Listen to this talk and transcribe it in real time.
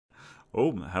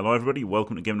Oh, hello everybody.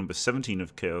 Welcome to game number 17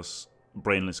 of Chaos,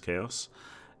 Brainless Chaos,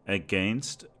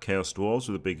 against Chaos Dwarves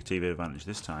with a big TV advantage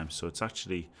this time. So it's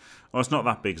actually, oh, it's not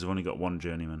that big because I've only got one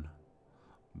journeyman.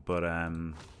 But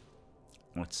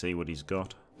let's see what he's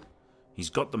got. He's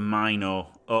got the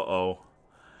Mino. Uh-oh.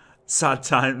 Sad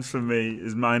times for me.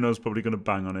 His Mino's probably going to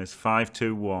bang on us.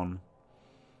 5-2-1.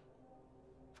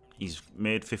 He's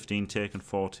made 15, taken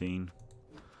 14.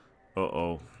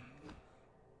 Uh-oh.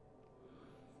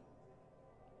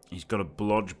 He's got a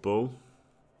Bloodbowl.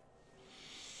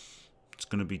 It's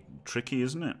going to be tricky,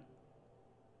 isn't it?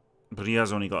 But he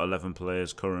has only got 11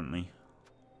 players currently.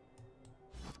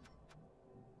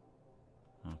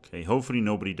 Okay, hopefully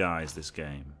nobody dies this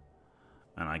game.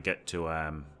 And I get to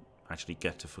actually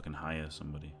get to fucking hire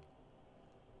somebody.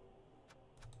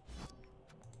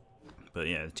 But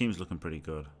yeah, the team's looking pretty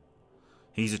good.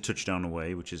 He's a touchdown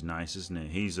away, which is nice, isn't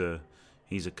it? He's a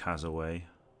Kaz away.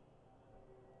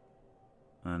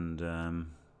 And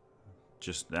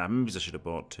just maybe I should have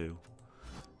bought two,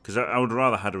 because I would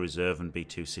rather had a reserve and be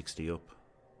 260 up.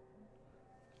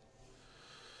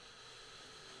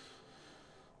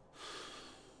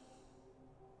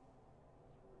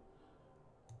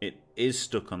 It is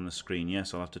stuck on the screen.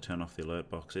 Yes, I'll have to turn off the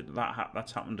alert box.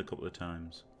 That's happened a couple of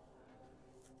times.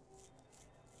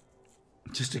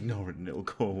 Just ignore it and it'll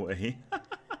go away.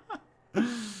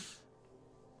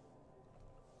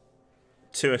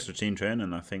 2 extra team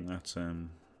training, I think that's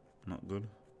not good.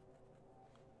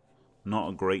 Not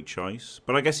a great choice.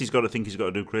 But I guess he's got to think he's got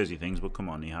to do crazy things, but come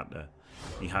on, he had to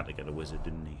get a wizard,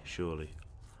 didn't he? Surely.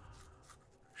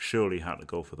 Surely he had to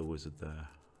go for the wizard there.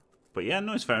 But yeah,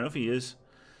 no, it's fair enough, he's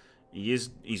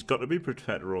got to be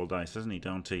prepared to roll dice, hasn't he,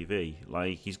 down TV?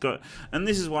 Like, he's got, and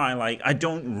this is why, like, I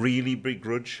don't really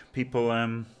begrudge people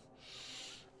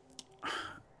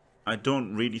I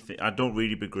don't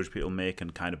really begrudge people making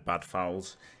kind of bad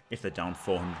fouls if they're down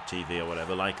 400 TV or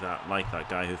whatever, like that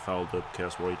guy who fouled up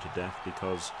Chaos Warrior to death,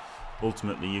 because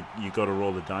ultimately you got to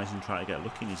roll the dice and try to get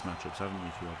lucky in these matchups, haven't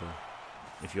you?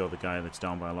 If you're the guy that's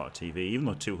down by a lot of TV, even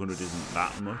though 200 isn't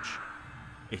that much,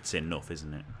 it's enough,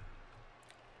 isn't it?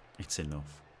 It's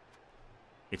enough.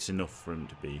 It's enough for him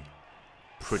to be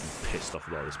pretty pissed off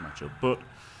about this matchup. But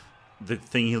the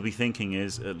thing he'll be thinking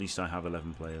is, at least I have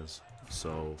 11 players.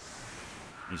 So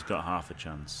he's got half a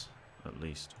chance, at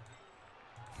least.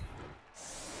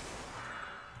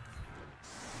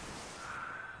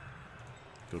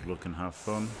 Good luck and have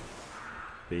fun.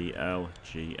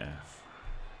 BLGF.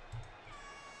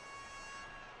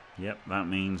 Yep, that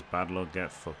means bad luck,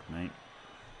 get fucked, mate.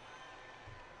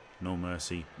 No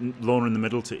mercy. Lorna in the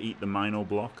middle to eat the Mino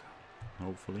block,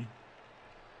 hopefully.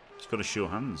 He's got to show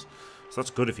hands. So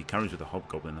that's good if he carries with a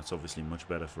Hobgoblin. That's obviously much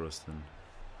better for us than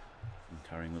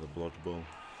carrying with a Bloodbowl.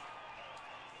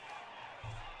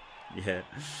 Yeah.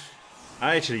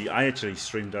 I actually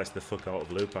stream diced the fuck out of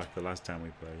Lupac the last time we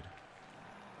played.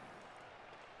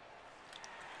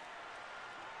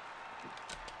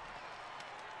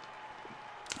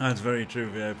 That's very true,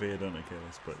 VIP, I don't know,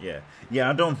 Chaos, but yeah. Yeah,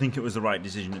 I don't think it was the right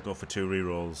decision to go for 2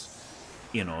 rerolls,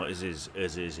 you know, as his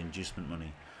inducement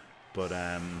money. But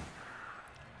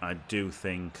I do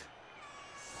think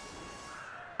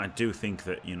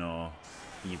that, you know,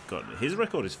 you've got, his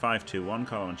record is 5-2-1,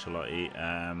 Carlo Ancelotti.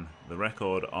 The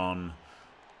record on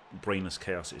Brainless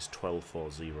Chaos is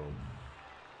 12-4-0.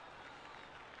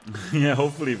 Yeah,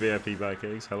 hopefully VIP by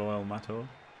case. Hello, El Mato.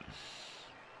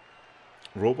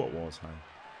 Robot Wars, hi.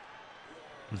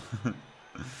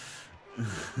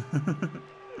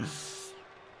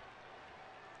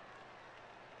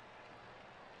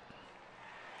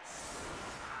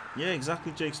 Yeah,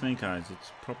 exactly, Jake Snake Eyes.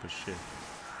 It's proper shit.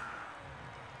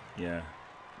 Yeah.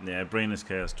 Yeah, Brainless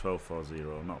Chaos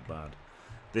 12-4-0. Not bad.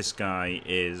 This guy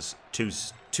is two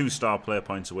star player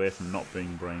points away from not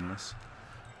being brainless.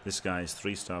 This guy is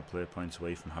 3-star player points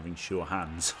away from having sure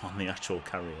hands on the actual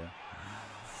carrier.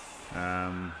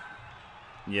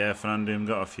 Yeah, Fernandum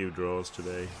got a few draws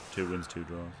today. 2 wins, 2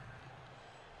 draws.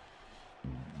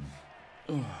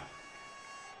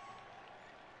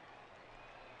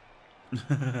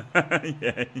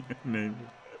 Yeah,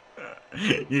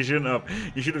 you shouldn't have.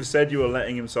 You should have said you were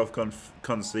letting himself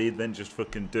concede, then just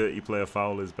fucking dirty player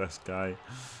foul his best guy,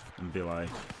 and be like,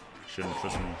 shouldn't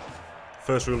trust me.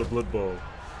 First rule of Bloodbowl: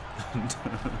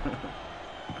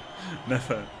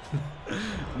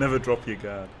 never drop your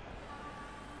guard.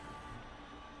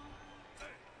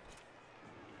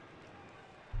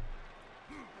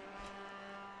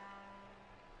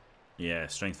 Yeah,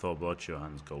 strength 4 blood, your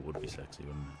hands goal would be sexy,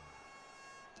 wouldn't it?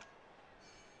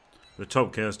 The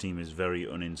top Chaos team is very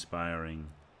uninspiring.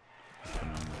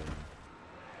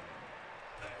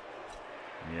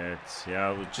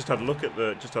 Yeah, we just had a look at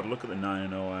the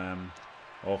 9-0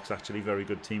 Orcs. Actually, very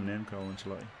good team name, Carl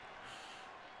Ancelotti.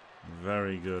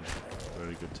 Very good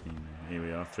team name. Here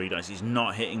we are, 3 dice. He's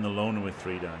not hitting the loner with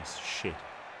 3 dice. Shit.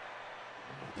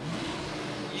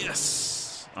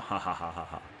 Yes.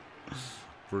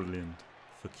 Brilliant.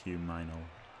 Fuck you, Mino.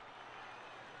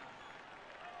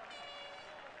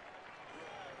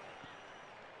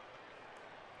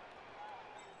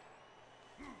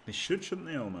 They shouldn't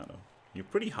they, Elmato? You're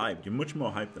pretty hyped. You're much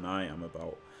more hyped than I am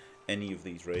about any of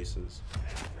these races.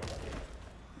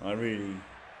 I'm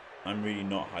really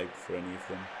not hyped for any of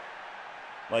them.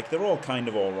 Like, they're all kind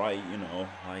of alright, you know.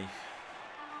 Like,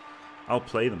 I'll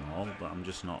play them all, but I'm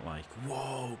just not like,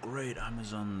 whoa, great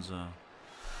Amazons.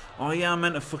 Oh yeah, I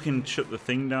meant to fucking shut the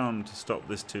thing down to stop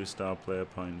this 2-star player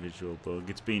point visual bug.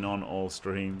 It's been on all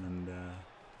stream, and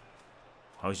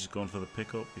I was just going for the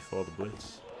pickup before the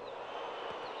blitz.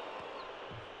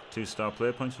 2-star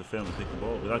player points for failing to pick the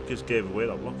ball. But that just gave away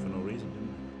that block for no reason, didn't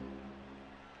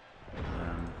it?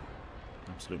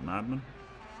 Absolute madman.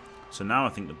 So now I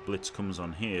think the blitz comes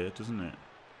on here, doesn't it?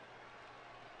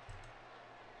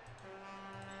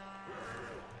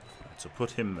 Right, so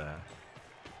put him there.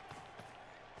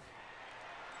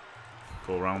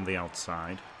 Go around the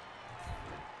outside.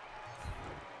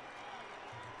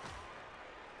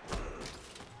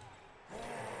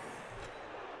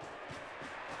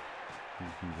 You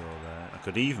can go there. I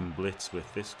could even blitz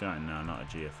with this guy. No, not a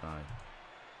GFI.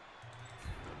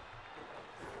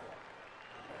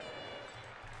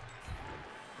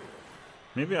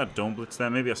 Maybe I don't blitz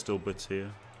there. Maybe I still blitz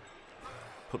here.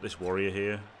 Put this warrior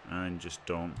here and just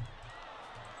don't.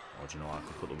 Or do you know what? I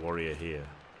could put the warrior here.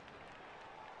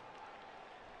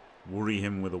 Worry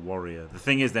him with a warrior. The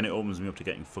thing is, then it opens me up to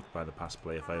getting fucked by the pass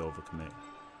play if I overcommit.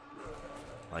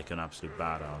 Like an absolute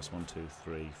badass. 1, 2,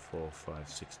 3, 4, 5,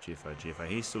 6 GFI, GFI.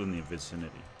 He's still in the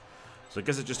vicinity. So I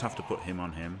guess I just have to put him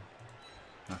on him.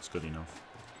 That's good enough.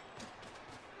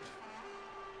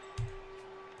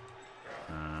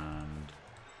 And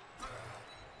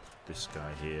this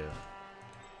guy here.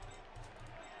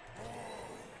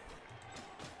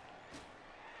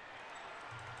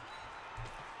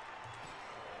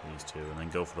 These two, and then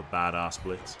go for the badass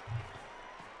blitz.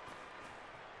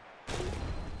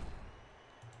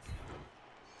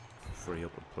 Free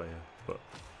up a player, but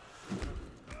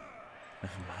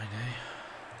never mind, eh?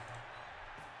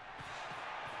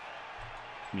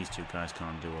 These two guys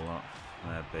can't do a lot.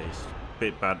 They're based.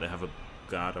 Bit bad to have a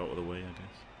guard out of the way, I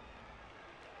guess.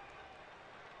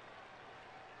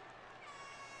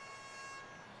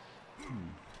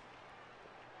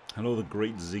 Hello, the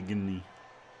great Zigany.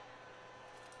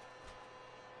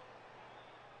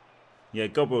 Yeah,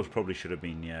 Gobbo's probably should have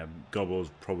been, yeah. Gobbo's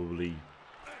probably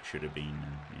should have been,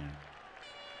 yeah.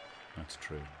 That's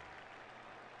true.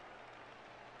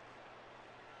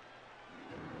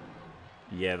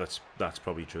 Yeah, that's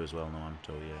probably true as well, no,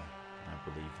 Anto, yeah. I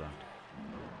believe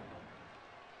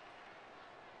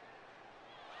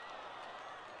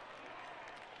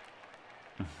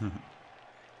that.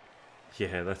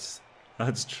 Yeah,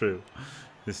 that's true.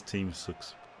 This team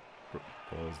sucks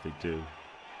balls, they do.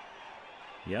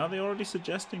 Yeah, are they already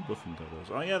suggesting buffing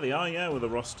Gobbos? Oh yeah, they are, yeah, with the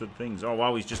rostered things. Oh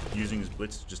wow, he's just using his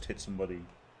blitz to just hit somebody.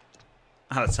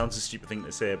 Ah, that sounds a stupid thing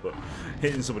to say, but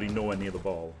hitting somebody nowhere near the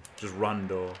ball. Just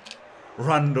rando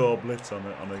blitz on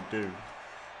a dude.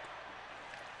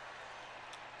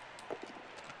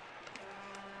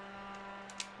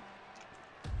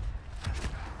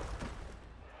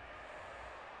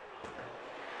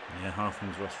 Yeah,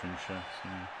 halflings rostering chefs,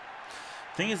 yeah.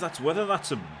 Thing is, I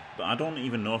don't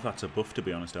even know if that's a buff, to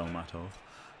be honest, Elmato,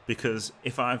 because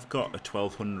if I've got a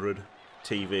 1200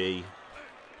 TV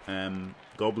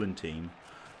Goblin team,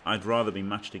 I'd rather be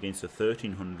matched against a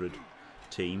 1300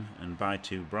 team and buy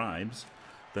 2 bribes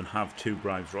than have 2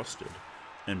 bribes rostered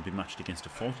and be matched against a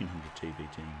 1400 TV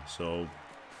team. So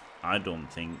I don't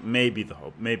think maybe the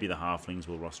halflings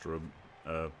will roster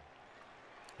a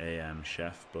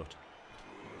chef, but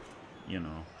you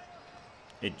know.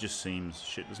 It just seems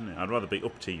shit, doesn't it? I'd rather be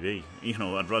up TV. You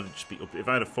know, I'd rather just be up. If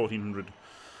I had a 1400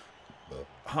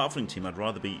 halfling team, I'd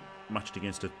rather be matched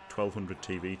against a 1200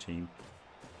 TV team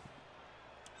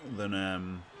than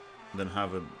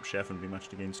have a chef and be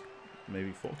matched against maybe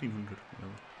 1400.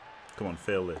 Come on,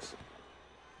 fail this.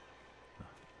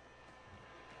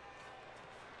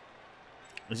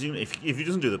 If he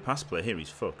doesn't do the pass play here,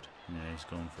 he's fucked. Yeah, he's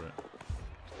going for it.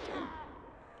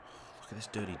 Look at this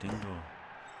dirty dingo.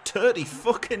 Dirty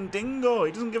fucking dingo!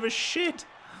 He doesn't give a shit!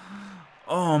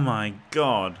 Oh my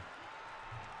god.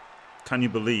 Can you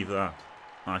believe that?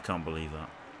 I can't believe that.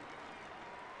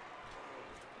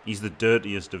 He's the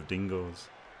dirtiest of dingoes.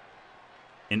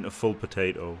 into full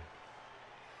potato.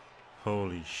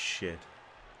 Holy shit.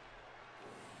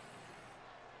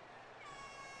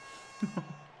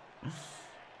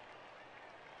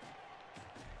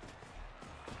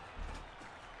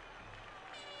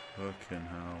 Fucking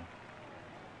hell.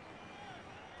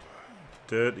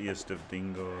 Dirtiest of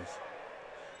dingoes.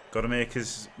 Gotta make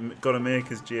his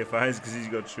GFIs because he's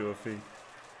got sure feet.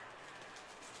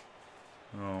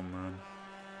 Oh man.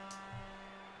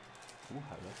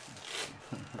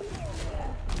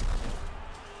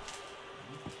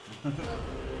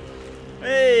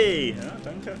 Hey! Ah,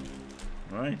 danke.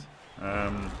 Right.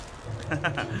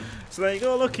 So there you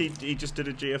go. Look, he just did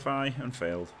a GFI and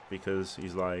failed because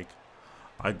he's like,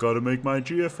 I gotta make my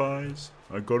GFIs.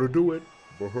 I gotta do it.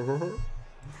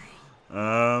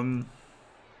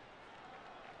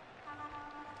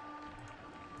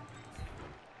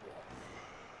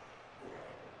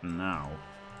 Now.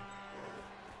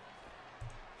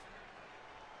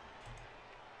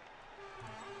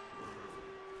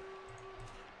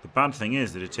 The bad thing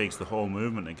is that it takes the whole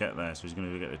movement to get there, so he's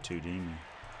going to get a 2D me.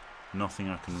 Nothing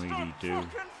I can really do to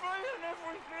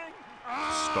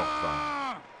stop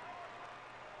that.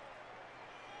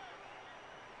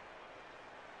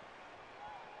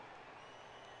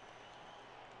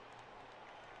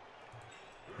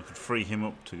 I could free him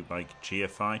up to like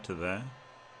GFI to there.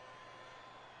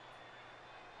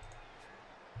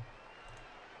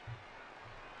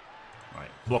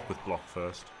 Right, block with block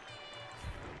first.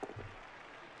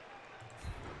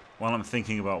 While I'm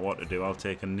thinking about what to do, I'll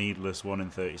take a needless 1 in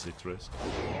 36 risk.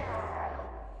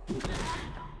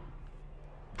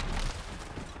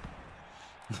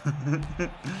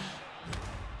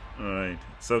 Right,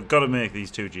 so got to make these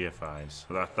 2 GFIs.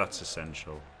 So that's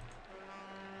essential.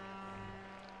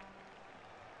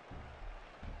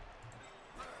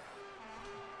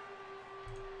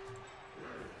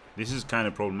 This is kind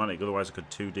of problematic. Otherwise, I could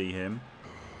 2D him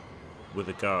with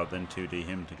a guard, then 2D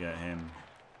him to get him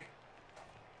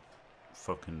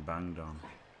fucking banged on.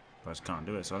 But I just can't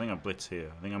do it. So I think I blitz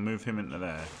here. I think I move him into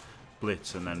there,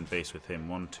 blitz, and then base with him.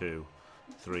 1, 2,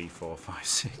 3, 4, 5,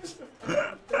 6.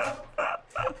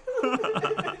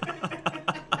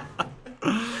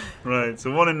 Right,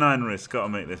 so 1 in 9 risk. Gotta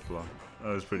make this block. That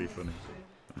was pretty funny.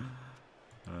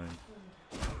 Right.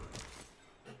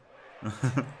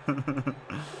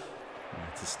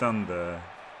 To stand there,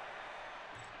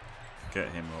 get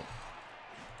him up.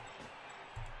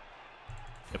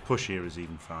 A push here is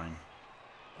even fine.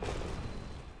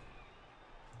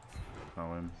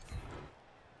 Foul him.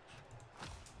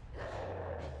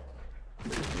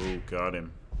 Ooh, got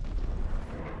him.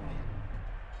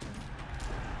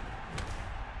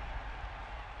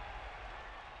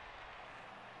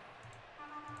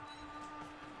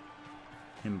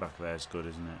 Him back there is good,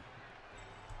 isn't it?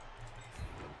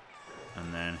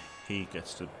 And then he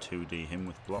gets to 2D him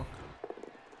with block.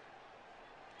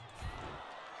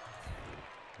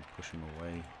 Push him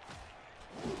away.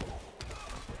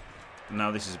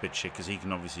 Now this is a bit shit because he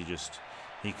can obviously just...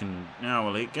 He can... Now,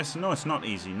 well, I guess... No, it's not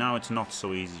easy. Now it's not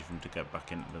so easy for him to get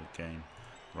back into the game.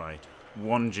 Right.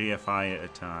 1 GFI at a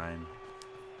time.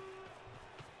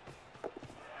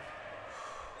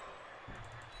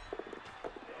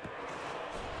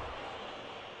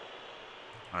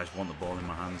 I just want the ball in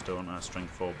my hands, don't I?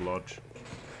 Strength 4 blodge.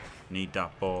 Need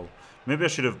that ball. Maybe I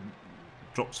should have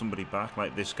dropped somebody back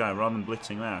like this guy. Rather than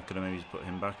blitzing there, I could have maybe put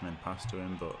him back and then passed to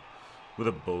him. But with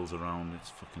the bulls around, it's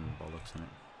fucking bollocks, isn't it?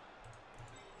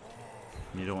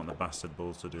 And you don't want the bastard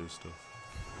bulls to do stuff.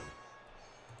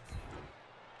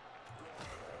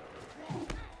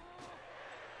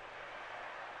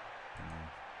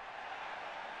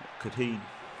 Could he...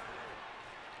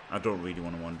 I don't really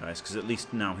want a 1 dice because at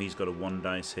least now he's got a 1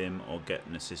 dice him or get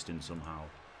an assist in somehow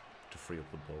to free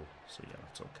up the ball. So yeah,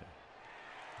 that's okay.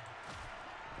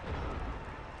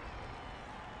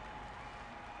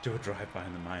 Do a drive-by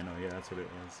in the minor, yeah, that's what it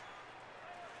was.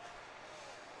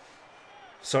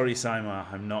 Sorry, Simar,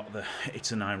 I'm not the...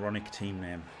 It's an ironic team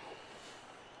name.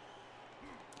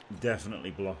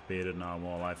 Definitely block bearded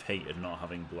narwhal. I've hated not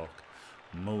having block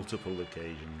multiple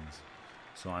occasions.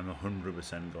 So I'm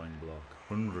 100% going block.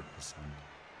 100%.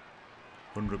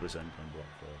 100% going block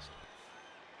first.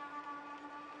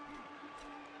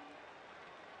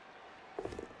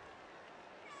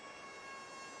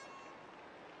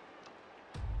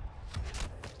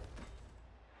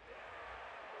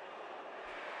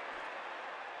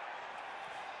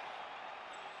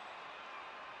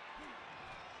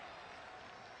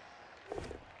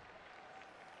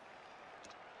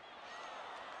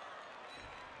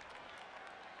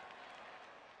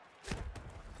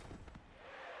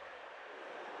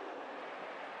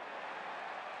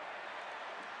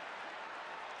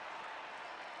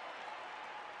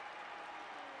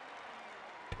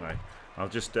 Right. I'll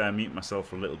just mute myself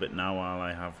for a little bit now while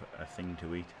I have a thing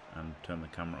to eat and turn the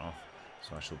camera off.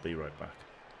 So I shall be right back.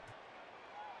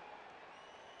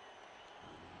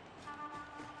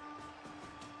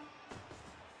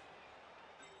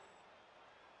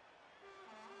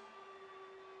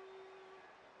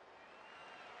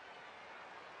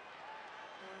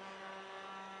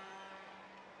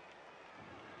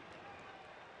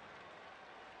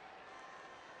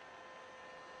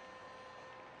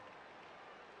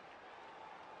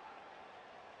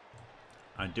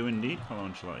 I do indeed have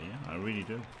on enchilada, yeah. I really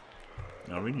do.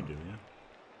 I really do, yeah.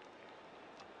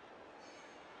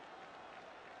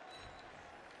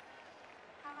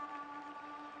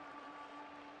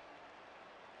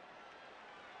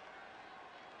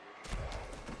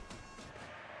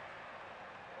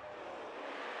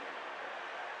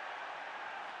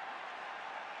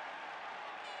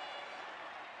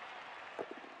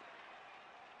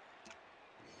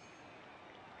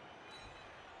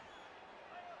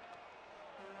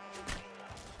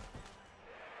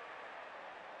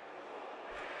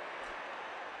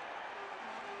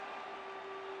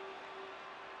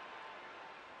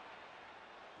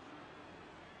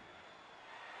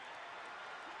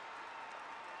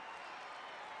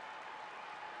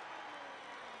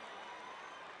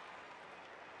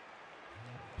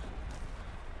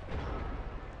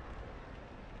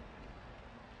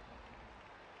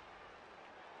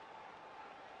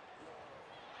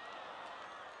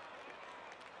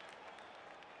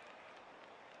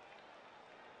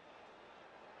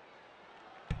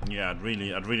 Yeah, I'd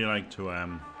really like to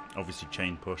obviously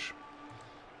chain push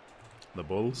the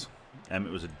bulls. It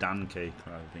was a Dan cake,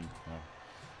 I think, or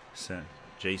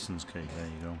Jason's cake. There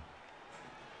you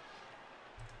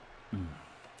go.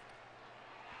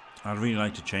 I'd really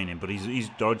like to chain him, but he's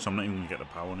dodged, so I'm not even gonna get the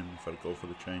power on him if I go for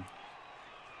the chain.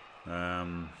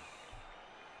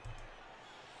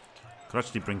 Could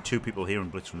actually bring two people here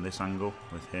and blitz from this angle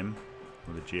with him,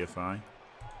 with a GFI.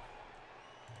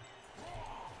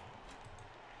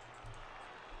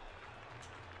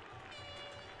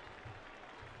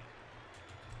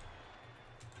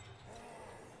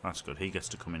 That's good. He gets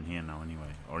to come in here now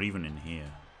anyway. Or even in here.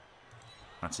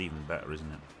 That's even better, isn't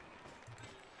it?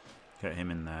 Get him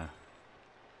in there.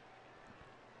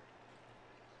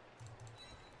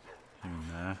 Him in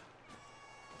there.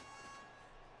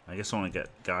 I guess I want to get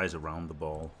guys around the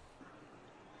ball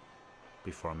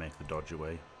before I make the dodge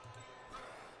away.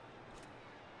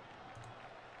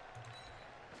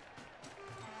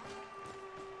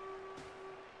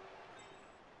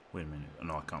 Wait a minute.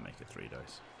 No, I can't make it 3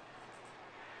 dice.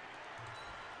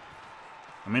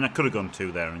 I mean, I could have gone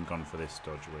 2 there and gone for this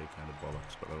dodge away kind of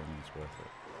bollocks, but I don't think it's worth it.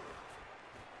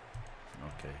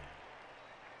 Okay.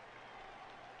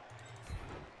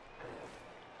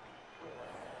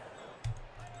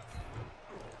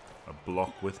 A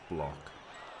block with block.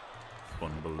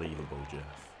 Unbelievable,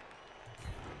 Jeff.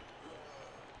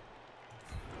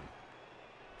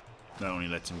 That only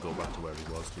lets him go back to where he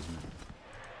was, doesn't it?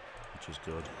 Which is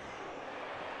good.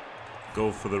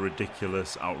 Go for the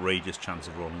ridiculous, outrageous chance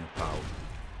of rolling a POW.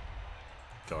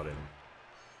 Got him.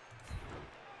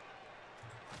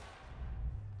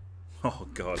 Oh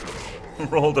god.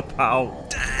 Rolled a POW.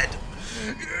 Dead!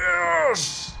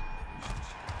 Yes!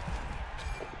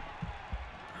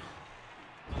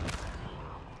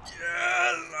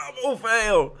 Yes! That will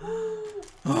fail!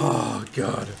 Oh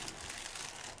god.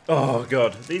 Oh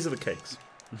god. These are the cakes.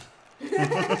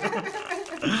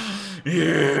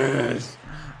 Yes!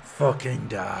 Fucking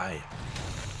die.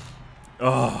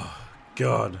 Oh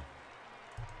god.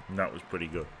 That was pretty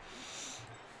good.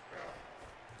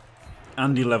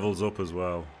 And he levels up as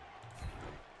well.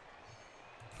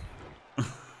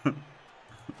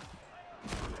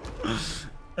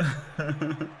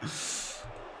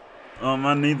 Oh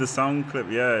man, need the sound clip.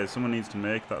 Yeah, someone needs to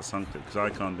make that sound clip because I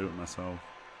can't do it myself.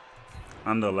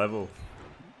 And a level.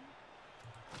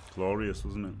 Glorious,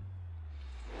 wasn't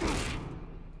it?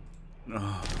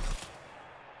 Oh.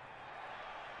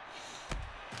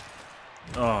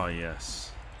 Oh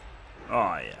yes.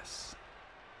 Oh yes.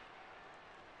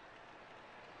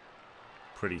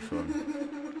 Pretty fun.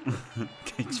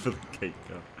 Cakes for the cake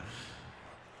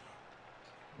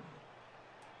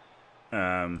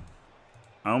guy.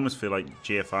 I almost feel like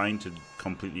GFIing to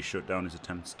completely shut down his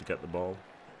attempts to get the ball.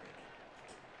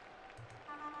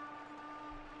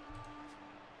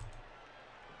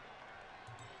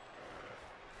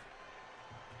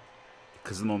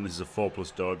 Because at the moment this is a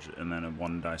 4+ dodge and then a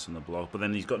 1 dice on the block, but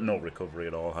then he's got no recovery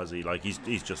at all, has he? Like he's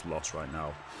just lost right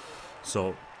now.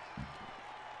 So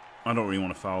I don't really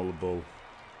want to foul the bull.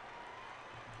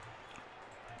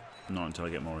 Not until I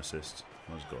get more assists.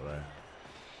 I'll just go there.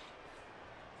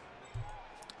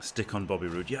 Stick on Bobby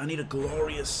Roode. Yeah, I need a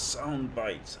glorious sound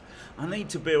bite. I need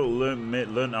to be able to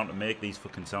learn how to make these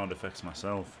fucking sound effects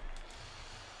myself.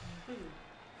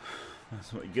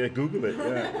 That's what. Yeah, Google it.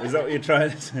 Yeah, is that what you're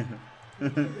trying to say?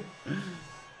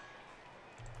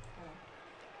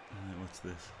 What's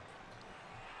this?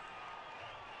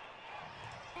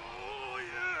 Oh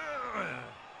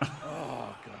yeah!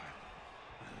 Oh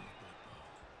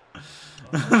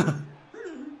god!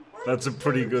 That's a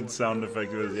pretty good sound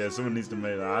effect. Yeah, someone needs to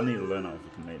make that. I need to learn how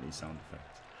to make these sound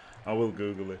effects. I will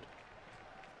Google it.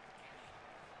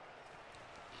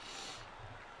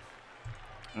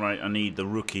 Right, I need the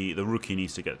rookie. The rookie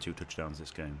needs to get 2 touchdowns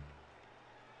this game.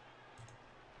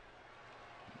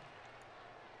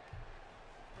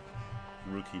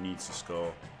 Rookie needs to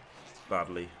score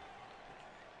badly.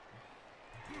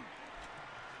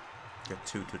 Get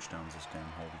 2 touchdowns this game.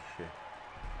 Holy shit.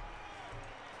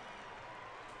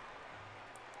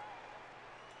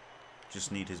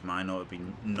 Just need his minor to be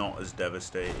not as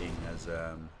devastating as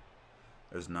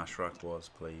Nashrak was,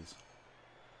 please.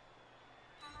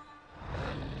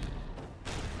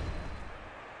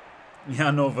 Yeah,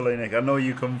 I know, Valenik. I know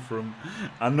you come from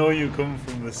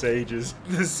the sage's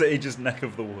neck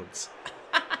of the woods.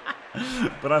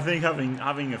 But I think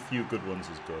having a few good ones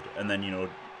is good, and then, you know,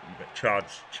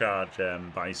 charge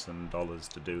Bison dollars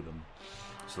to do them,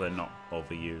 so they're not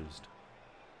overused.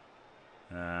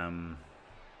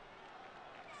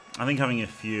 I think having a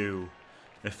few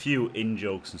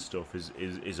in-jokes and stuff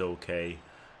is okay,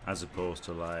 as opposed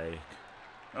to like,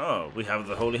 oh, we have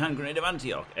the Holy Hand Grenade of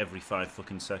Antioch every 5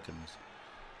 fucking seconds.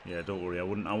 Yeah, don't worry, I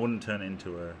wouldn't turn it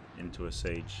into a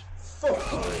sage.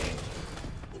 Oh,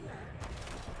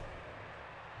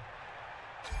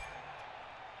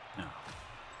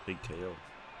 big KO.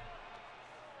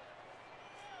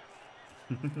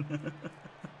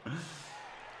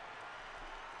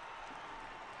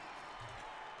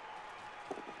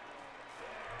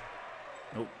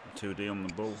 Oh, 2D on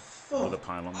the bull with a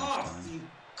pylon this time. You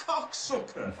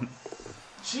cocksucker!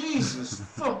 Jesus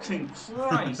fucking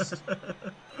Christ!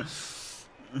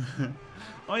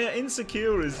 Oh yeah,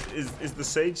 Insecure is the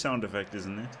sage sound effect,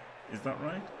 isn't it? Is that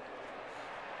right?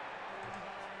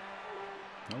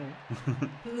 Oh.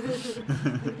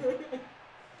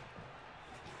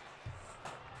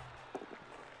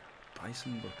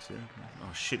 Bison bucks, yeah.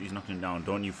 Oh shit, he's knocking him down.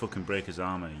 Don't you fucking break his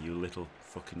armor, you little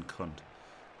fucking cunt.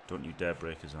 Don't you dare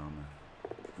break his armor.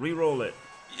 Reroll it.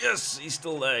 Yes, he's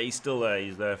still there. He's still there.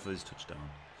 He's there for his touchdown.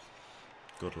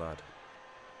 Good lad.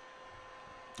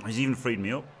 He's even freed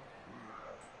me up.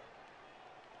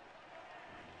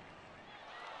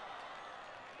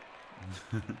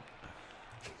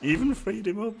 Even freed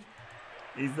him up.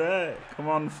 He's there. Come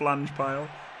on, flange pile.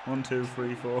 1, 2,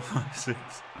 3, 4, 5, 6.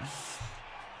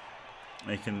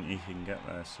 He can get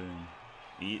there soon.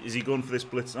 Is he going for this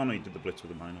blitz? Oh no, he did the blitz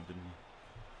with the minor, didn't he?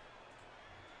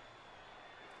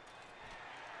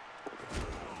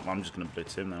 Well, I'm just going to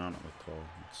blitz him then, aren't I, with Paul?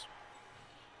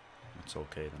 It's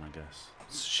okay then, I guess.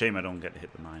 It's a shame I don't get to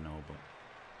hit the 9-0,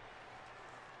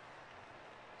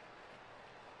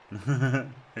 but...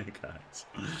 Hey, guys.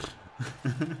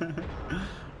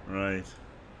 Right.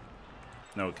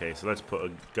 Okay, so let's put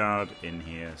a guard in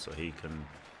here so he can...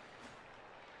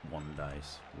 1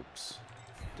 dice. Whoops.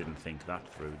 Didn't think that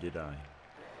through, did I?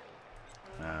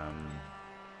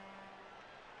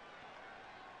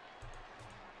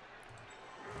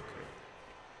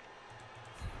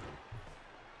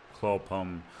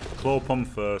 Clawpom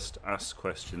first, ask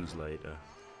questions later.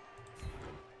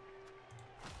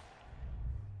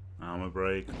 Armor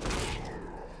break.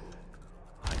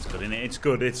 It's good, innit? It's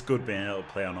good being able to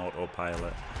play on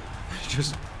autopilot.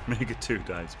 Just make a 2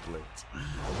 dice blitz.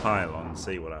 Pile on,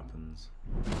 see what happens.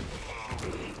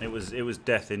 It was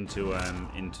death into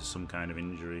some kind of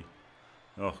injury.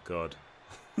 Oh god.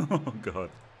 Oh god.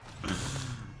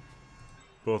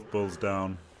 Both bulls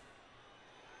down.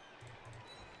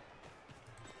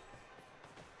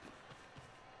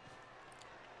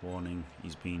 Warning,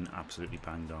 he's been absolutely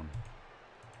banged on.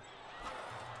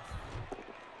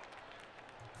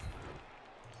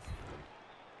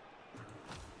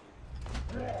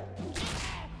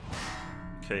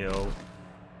 KO.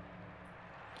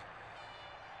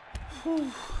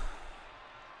 Whew.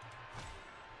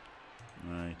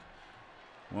 Right.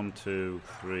 1, 2,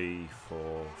 3,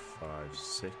 4, 5,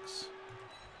 6.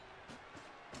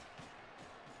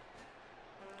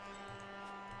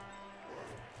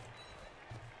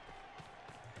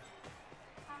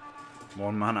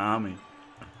 One-man army.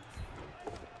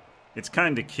 It's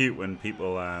kind of cute when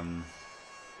people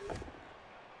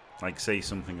like say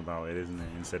something about it, isn't it?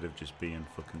 Instead of just being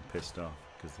fucking pissed off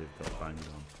because they've got banged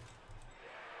on.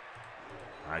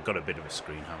 I got a bit of a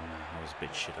screen, haven't I? I was a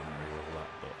bit shit, I didn't reroll that,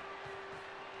 but...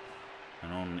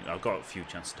 And I've got a few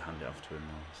chances to hand it off to him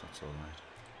now, so that's alright.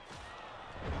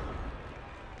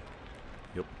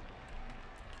 Yup.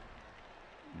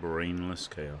 Brainless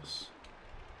chaos.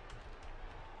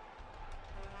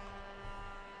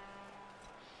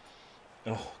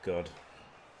 Oh, God.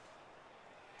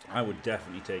 I would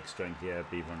definitely take strength, yeah,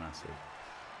 Beaver and Acid.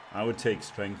 I would take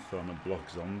strength on a block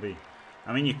zombie.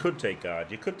 I mean, you could take guard,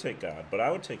 but I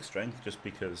would take strength just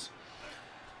because...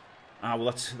 Ah,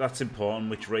 well, that's important,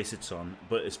 which race it's on.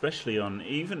 But especially on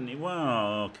even...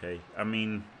 Well, okay. I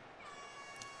mean,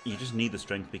 you just need the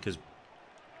strength because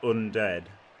undead,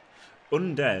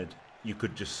 you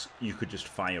could just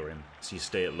fire him, so you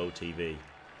stay at low TV.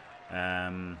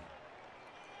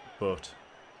 But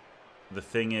the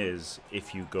thing is,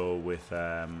 if you go with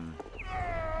Necro,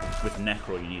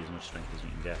 you need as much strength as you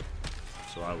can get.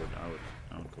 So I would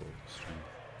go with strength.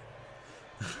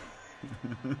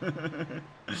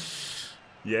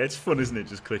 Yeah, it's fun, isn't it?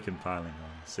 Just clicking piling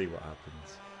on, see what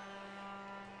happens.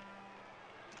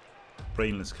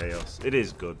 Brainless chaos. It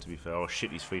is good, to be fair. Oh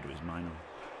shit, he's free to his minor.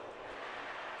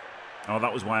 Oh,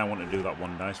 that was why I wanted to do that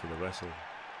one dice with a wrestle.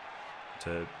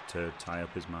 To tie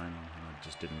up his minor, and I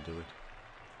just didn't do it.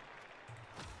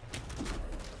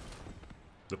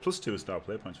 The +2 star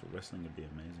play points for wrestling would be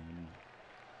amazing, wouldn't it?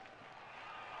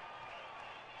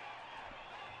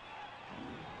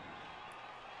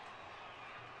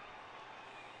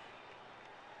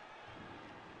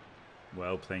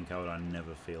 Well, playing coward I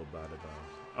never feel bad about.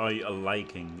 Oh, you're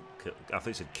liking... I thought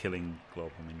you said killing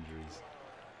global injuries.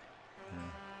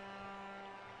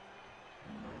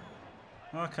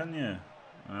 Yeah. Oh, can you?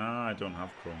 Ah, I don't have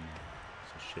Chrome.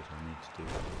 So shit, I need to do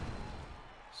that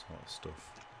sort of stuff.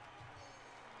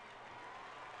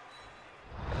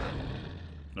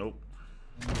 Nope.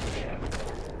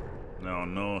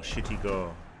 No, shitty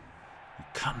go. You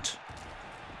can't.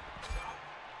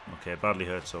 Okay, badly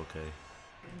hurt's okay.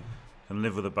 Can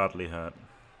live with a badly hurt.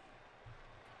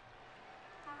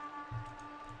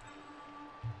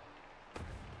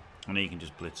 I know you can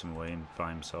just blitz him away and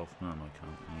by himself. No, I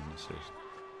can't. I need an assist.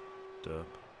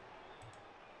 Derp.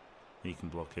 He can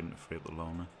block him to free up the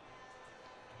loner.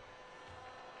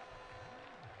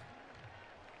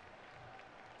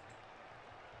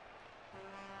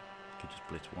 Could just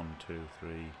blitz 1, 2,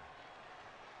 3.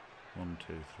 1,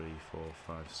 2, 3, 4,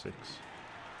 5, 6.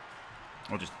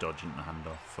 I'll just dodge into the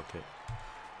handoff. Fuck it.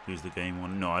 Use the game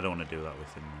one. No, I don't want to do that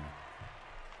with him.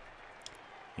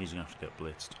 He's going to have to get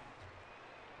blitzed.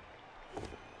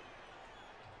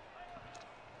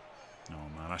 Oh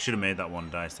man, I should have made that one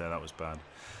dice there. That was bad.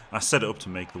 I set it up to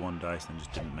make the one dice and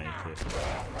just didn't make it.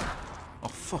 Oh,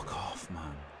 fuck off,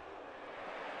 man.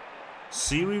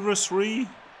 Seriously?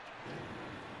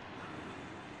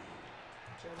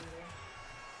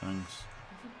 Thanks.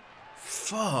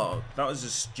 Fuck! That was a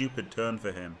stupid turn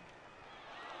for him.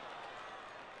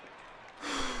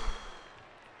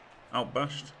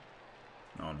 Outbashed?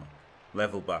 No.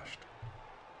 Level bashed.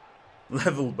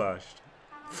 Level bashed.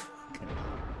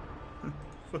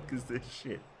 Fuck is this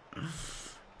shit?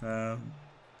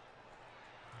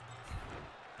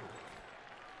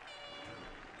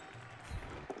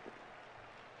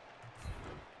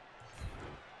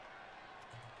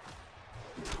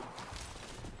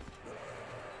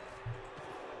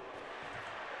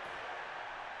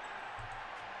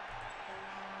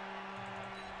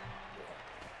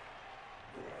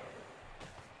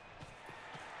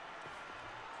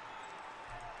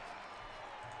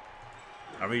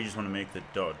 I really just want to make the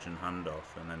dodge and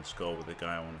handoff and then score with the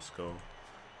guy I want to score.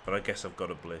 But I guess I've got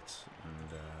to blitz and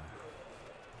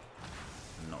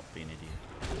not be an idiot.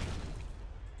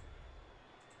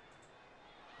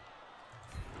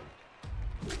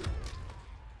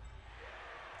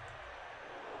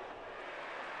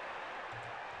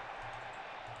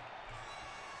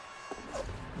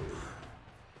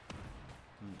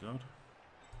 Oh God.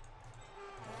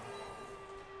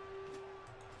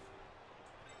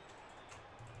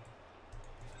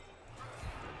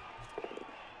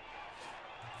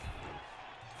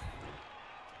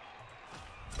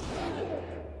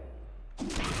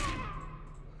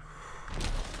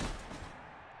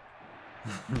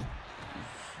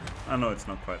 I know it's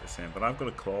not quite the same, but I've got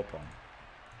a claw palm.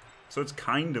 So it's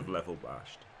kind of level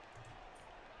bashed.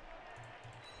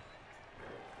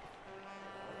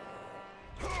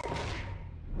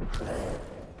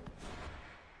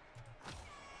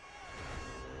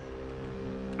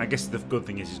 I guess the good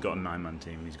thing is he's got a 9-man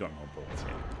team and he's got no bolts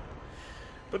yet.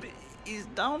 But he's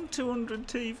down 200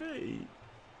 TV.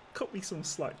 Cut me some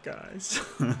slack, guys.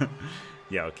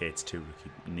 Yeah, okay, it's 2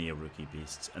 near rookie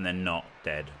beasts, and they're not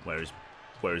dead, whereas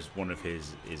Whereas one of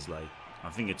his is like, I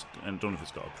think it's, I don't know if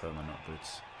it's got a perm or not, but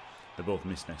it's, they both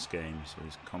miss next game, so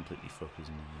he's completely fucked,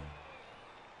 isn't he?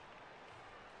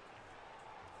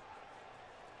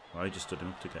 Well, I just stood him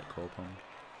up to get call pond.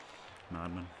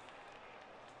 Madman.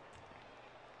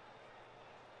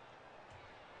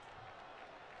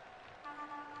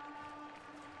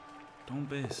 Don't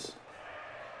base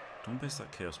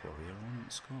that Chaos Warrior on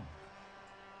the score.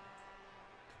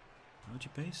 How'd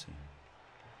you base him?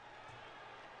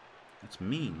 That's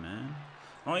mean, man.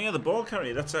 Oh yeah, the ball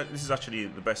carrier. This is actually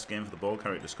the best game for the ball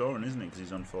carrier to score in, isn't it? Because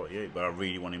he's on 48. But I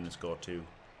really want him to score too.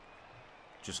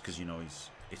 Just because, you know,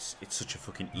 it's such a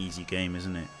fucking easy game,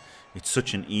 isn't it? It's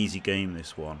such an easy game,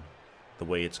 this one. The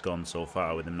way it's gone so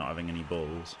far with him not having any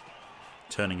balls,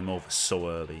 turning him over so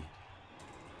early,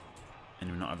 and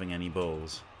him not having any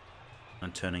balls,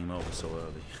 and turning him over so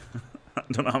early. I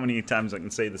don't know how many times I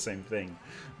can say the same thing,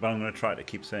 but I'm going to try to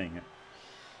keep saying it.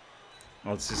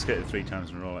 I'll just get it 3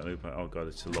 times in a row like loop. Oh god,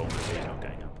 it's too long, so he's not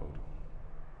getting upload.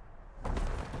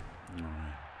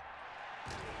 Alright.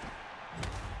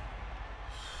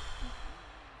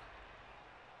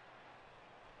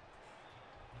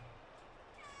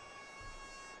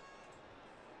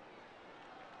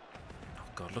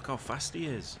 Oh god, look how fast he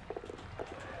is.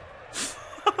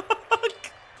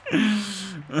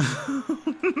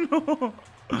 No.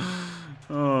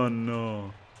 Oh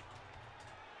no.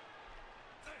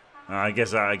 I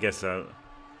guess I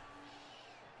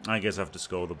have to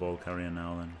score the ball carrier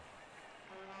now then.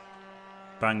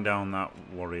 Bang down that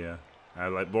warrior.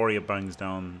 Like warrior bangs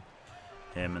down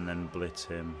him and then blitz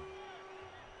him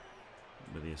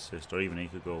with the assist. Or even he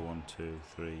could go 1, 2,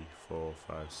 3, 4,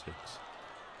 5, 6.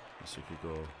 Yes, he could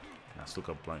go. I still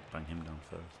got bang him down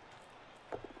first.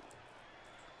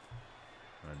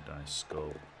 Red dice,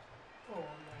 skull.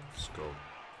 Skull.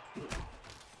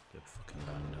 Get fucking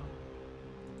banged down.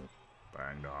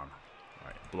 Banged on.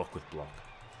 Right, block with block.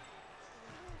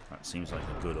 That seems like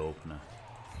a good opener.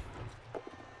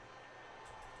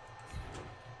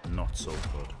 Not so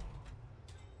good.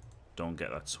 Don't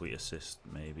get that sweet assist,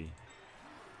 maybe.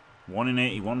 1 in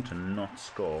 81 to not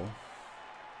score.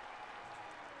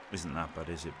 Isn't that bad,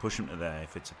 is it? Push him to there.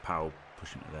 If it's a pow,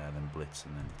 push him to there, then blitz,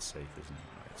 and then it's safe, isn't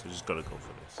it? Right, so just got to go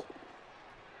for this.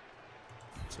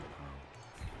 It's a pow.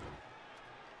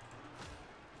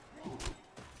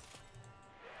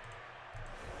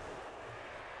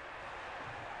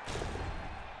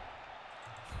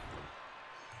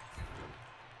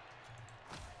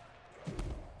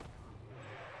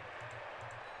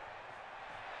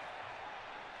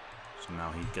 So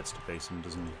now he gets to base him,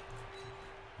 doesn't he?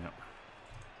 Yep.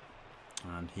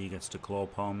 And he gets to claw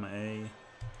palm a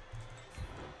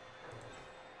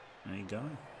guy.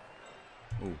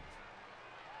 Ooh.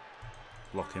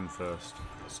 Block him first,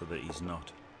 so that he's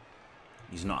not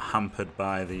hampered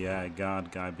by the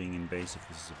guard guy being in base if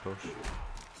this is a push.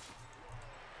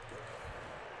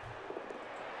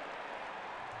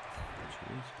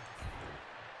 Jeez.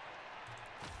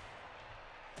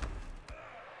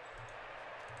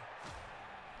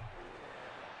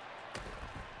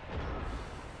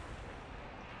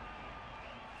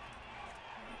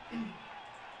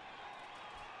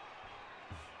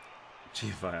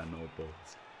 GFI are no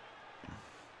balls.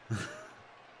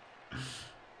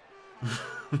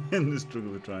 In the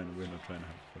struggle of trying to win or trying to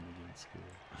have fun against school.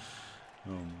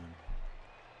 Oh man.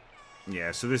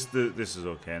 Yeah, so this is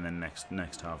okay, and then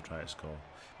next half try to score.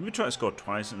 Maybe try to score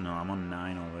twice. No, I'm on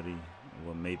 9 already.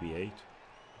 Well, maybe 8.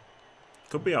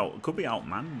 Could be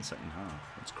outmanned in the second half.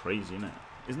 That's crazy, isn't it?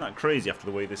 Isn't that crazy after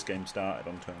the way this game started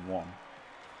on turn 1?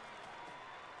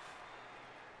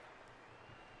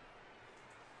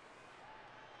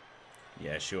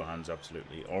 Yeah, sure hands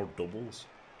absolutely, or doubles.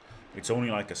 It's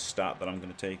only like a stat that I'm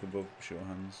going to take above sure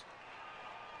hands.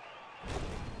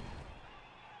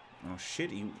 Oh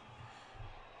shit, he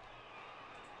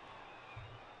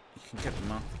can get the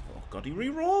map. Oh god, he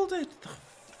re-rolled it. The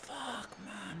fuck,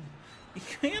 man.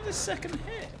 He had a second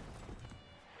hit.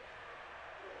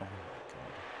 Oh my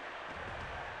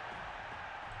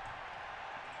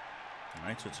god.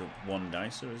 Right, so it's a 1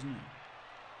 dicer, isn't it?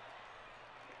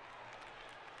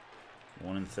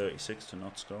 1 in 36 to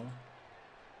not score.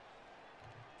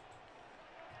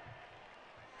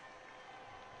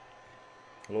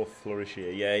 Hello, Flourish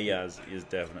here. Yeah, he is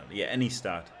definitely. Yeah, any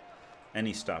stat,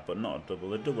 but not a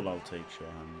double. A double I'll take sure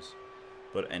hands,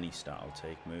 but any stat I'll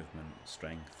take. Movement,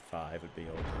 strength, 5 would be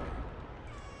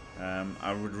okay.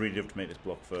 I would really have to make this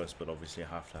block first, but obviously I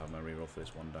have to have my reroll for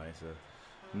this 1 die, so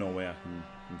no way I can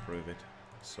improve it.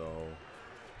 So.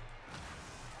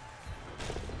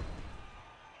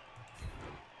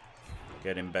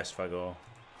 Get him best fago.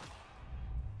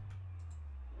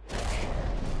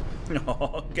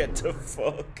 No, get to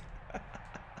fuck.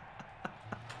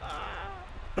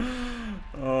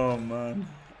 Oh man,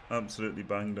 absolutely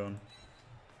banged on.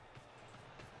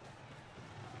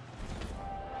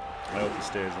 I hope he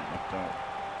stays up knocked out.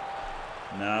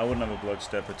 Nah, I wouldn't have a blood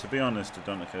stepper. To be honest, I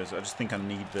don't know, because I just think I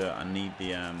need the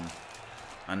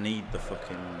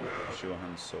fucking sure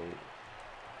hand so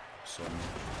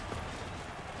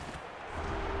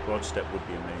blood step would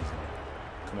be amazing.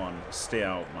 Come on, stay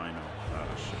out, Mino. Ah,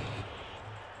 shit.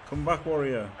 Come back,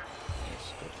 warrior.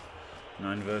 Yes, good.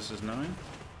 9 versus 9.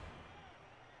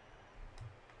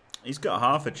 He's got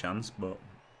half a chance, but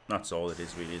that's all it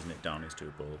is, really, isn't it? Down his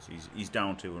 2 balls. He's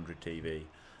down 200 TV,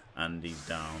 and he's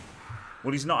down.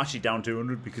 Well, he's not actually down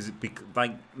 200 because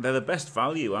like they're the best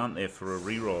value, aren't they, for a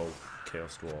reroll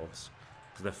Chaos Dwarfs?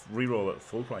 Because the reroll at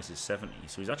full price is 70,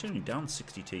 so he's actually only down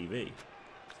 60 TV.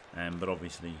 But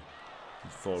obviously,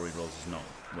 4 rerolls is not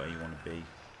where you want to be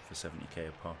for 70k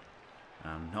a pop.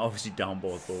 Obviously, down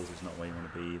both balls is not where you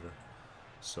want to be either.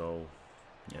 So,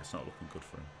 yeah, it's not looking good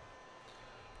for him,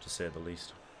 to say the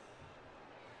least.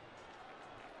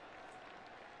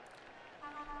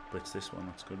 Blitz this one,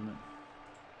 that's good, isn't it?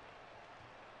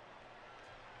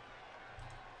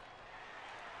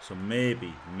 So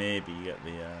maybe you get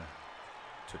the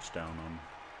touchdown on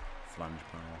Flange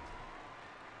Pile.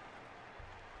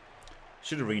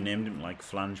 Should have renamed him like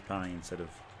Flange Pie instead of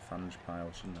Flange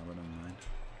Pile, shouldn't have it in mind.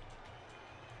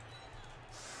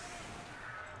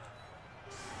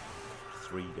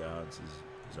 3 guards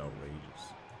is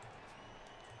outrageous,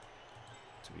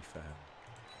 to be fair.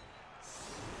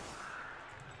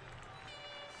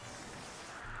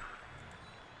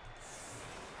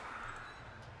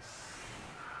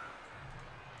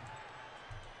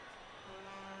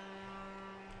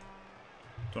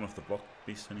 Don't have to block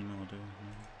beasts anymore, do I? No.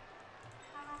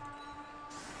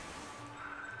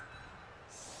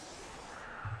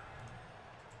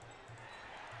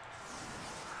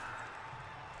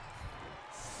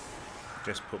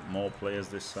 Just put more players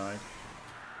this side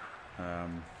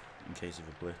in case of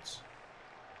a blitz,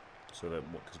 so that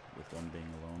with one being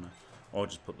a loner, or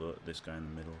just put this guy in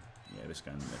the middle. Yeah, this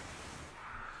guy in the middle.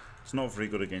 It's not very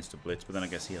good against a blitz, but then I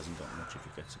guess he hasn't got much if he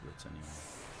gets a blitz anyway.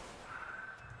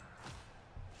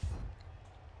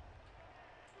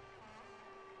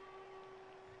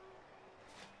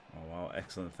 Oh wow,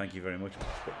 excellent! Thank you very much,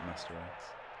 Master X.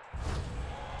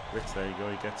 Blitz, there you go,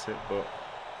 he gets it, but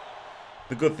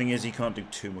the good thing is he can't do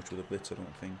too much with a blitz, I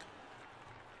don't think.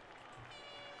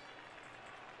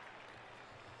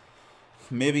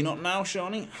 Maybe not now,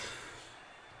 Shawnee.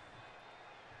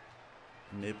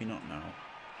 Maybe not now.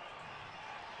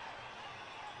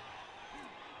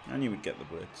 I knew he'd get the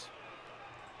blitz.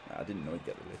 I didn't know he'd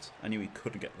get the blitz. I knew he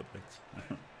could get the blitz.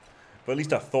 But at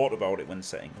least I thought about it when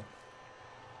setting up.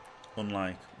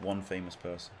 Unlike one famous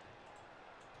person.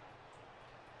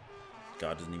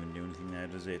 God doesn't even do anything there,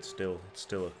 does it? It's still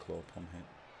a claw palm hit.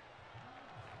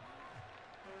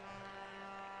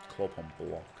 Claw palm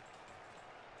block.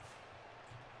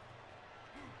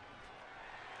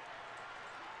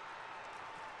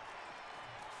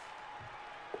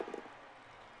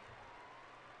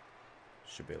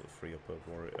 Should be able to free up a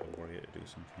warrior to do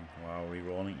something. Wow,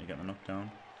 re-rolling to get the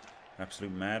knockdown.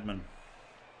 Absolute madman.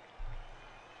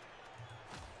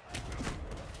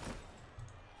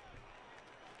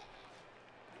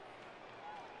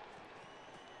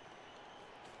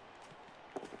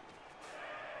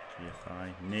 GFI.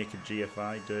 Naked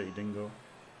GFI, dirty dingo.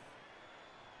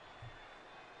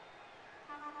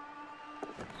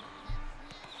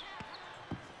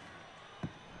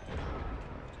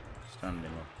 Stand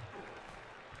him up.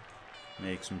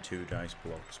 Make some 2 dice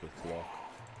blocks with block.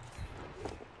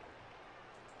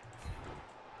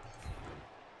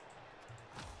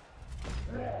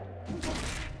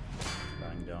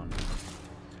 Bang down.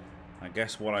 I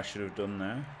guess what I should have done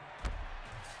there.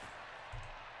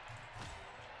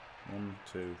 1,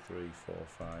 2, 3, 4,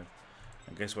 5.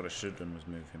 I guess what I should have done was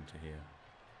move him to here.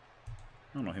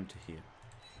 No, not him to here.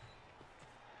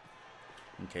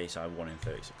 In case I 1 in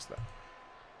 36 that.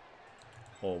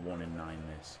 Or 1 in 9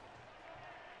 this.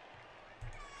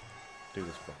 Do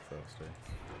this block first, eh?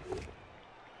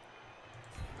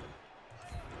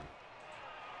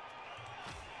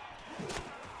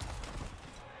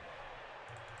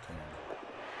 Come on.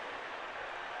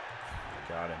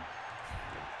 Got him.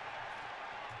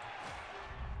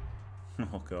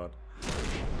 Oh god. I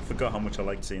forgot how much I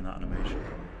liked seeing that animation.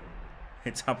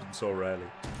 It's happened so rarely.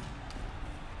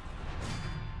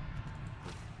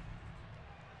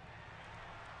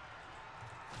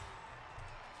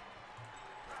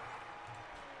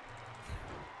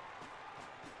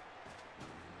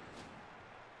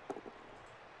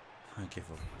 I give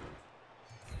up.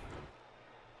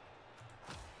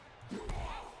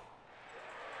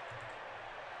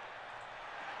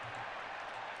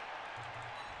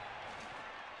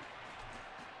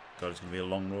 God, it's going to be a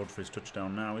long road for his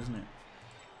touchdown now, isn't it?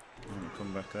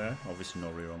 Come back there. Obviously no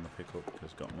rear on the pickup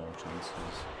because got more chances.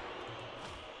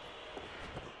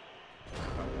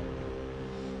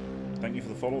 Thank you for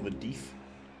the follow, the Deef.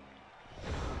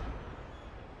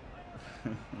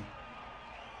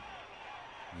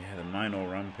 Yeah, the Minor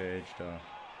Rampage. The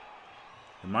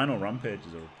Minor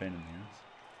Rampages are a pain in the ass.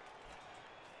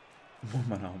 One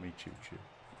man army choo choo.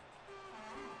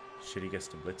 Shit, he gets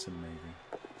to blitz him maybe.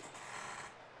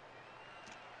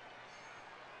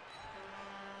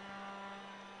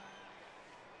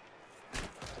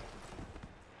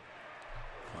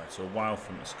 Right, so a while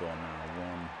from the score now.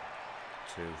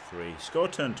 1, 2, 3. Score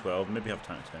turn 12. Maybe have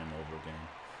time to turn him over again.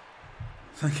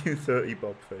 Thank you, 30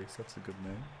 Bob Face. That's a good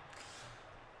name.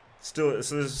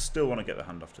 Still want to get the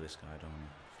hand off to this guy, don't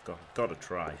I? Got to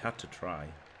try. Had to try.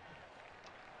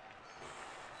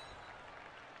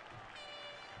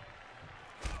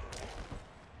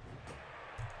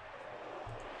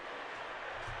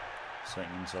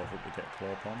 Setting himself up to get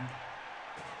claw on.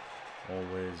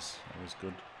 Always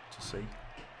good to see.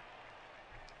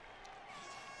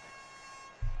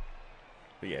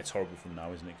 But yeah, it's horrible from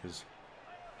now, isn't it? Because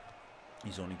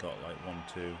he's only got like 1,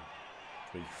 2,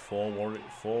 3,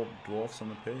 4 dwarfs on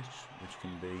the pitch, which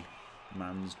can be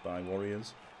mansed by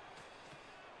warriors.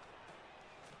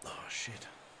 Oh shit.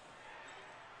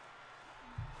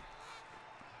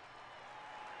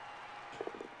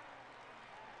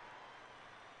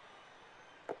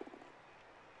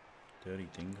 Dirty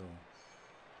dingo.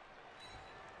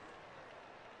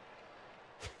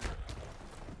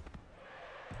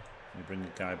 We bring the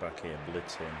guy back here,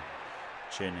 blitz him,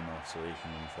 chain him off so he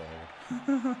can run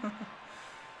forward.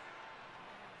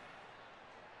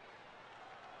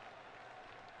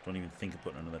 Don't even think of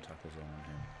putting another tackle zone on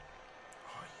him.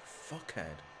 Oh, you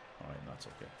fuckhead. Alright, that's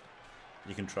okay.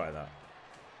 You can try that.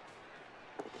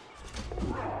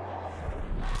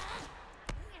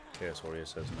 Chaos Warrior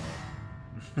says no.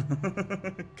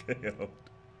 KO'd.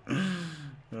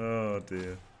 Oh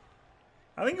dear.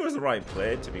 I think it was the right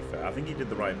play, to be fair. I think he did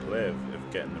the right play of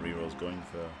getting the rerolls going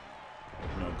for,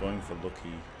 you know, going for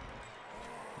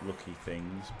lucky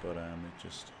things, but it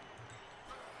just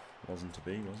wasn't to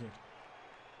be, was it?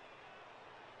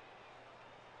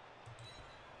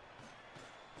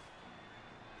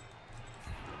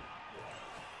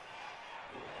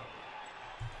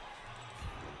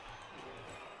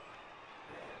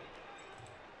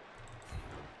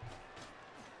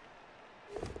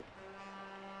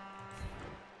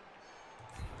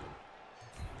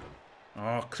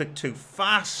 Oh, click too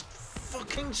fast.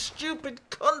 Fucking stupid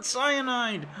cunt,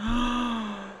 Cyanide.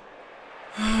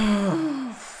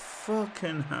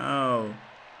 Fucking hell.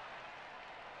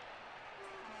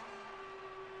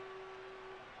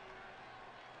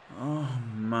 Oh,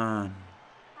 man.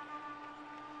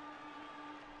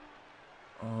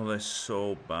 Oh, they're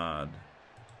so bad.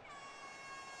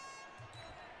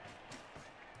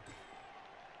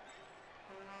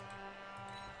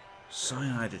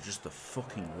 Cyanide are just the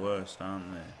fucking worst,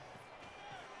 aren't they?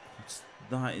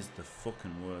 That is the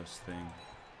fucking worst thing.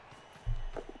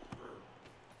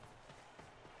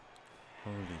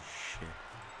 Holy shit.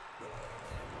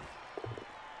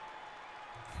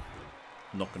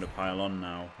 I'm not going to pile on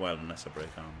now. Well, unless I break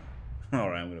armor.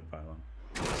 Alright, I'm going to pile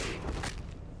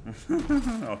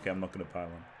on. Okay, I'm not going to pile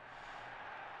on.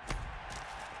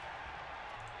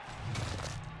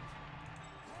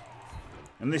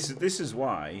 And this is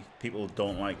why people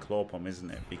don't like Clawpom, isn't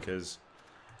it? Because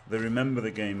they remember the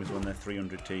games when they're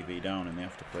 300 TV down and they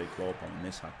have to play Clawpom and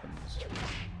this happens.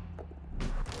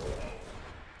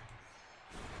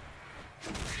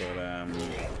 But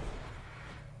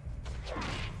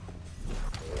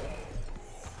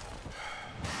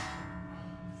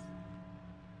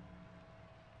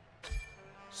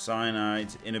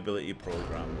Cyanide's inability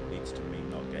program leads to me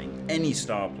not getting any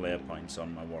star player points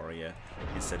on my warrior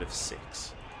instead of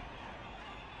 6.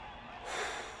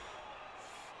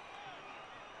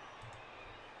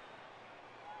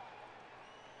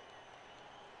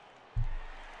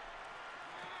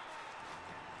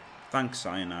 Thanks,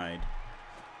 Cyanide.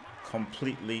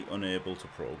 Completely unable to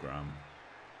program.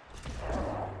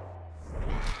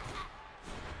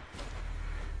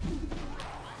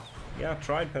 Yeah, I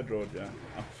tried, Pedro. Yeah.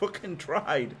 I fucking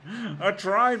tried. I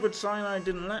tried, but Cyanide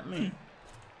didn't let me.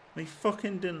 They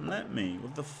fucking didn't let me.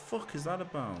 What the fuck is that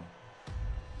about?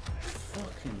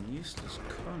 Fucking useless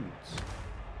cunts.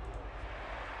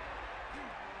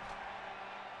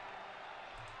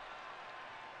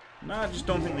 No, I just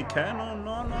don't think they care. No,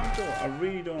 no, no, I don't.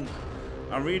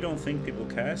 I really don't think people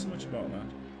care so much about that.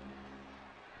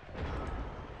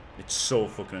 It's so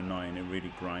fucking annoying. It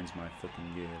really grinds my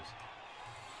fucking gears.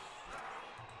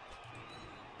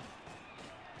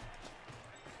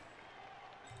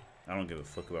 I don't give a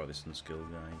fuck about this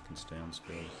unskilled guy. He can stay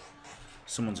unskilled.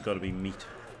 Someone's got to be meat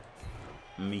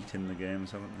in the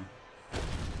games, haven't they?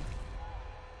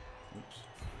 Oops.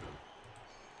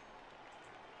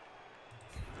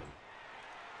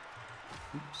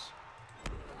 Oops.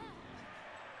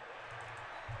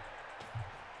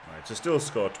 Right, so still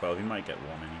score 12. He might get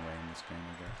one anyway in this game,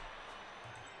 I guess.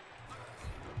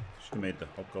 Should have made the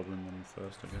Hobgoblin one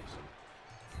first, I guess.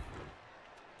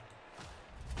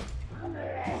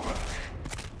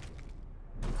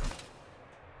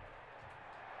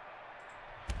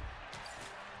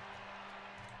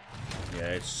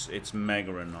 Yeah, it's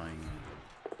mega annoying.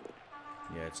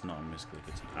 Yeah, it's not a misclick,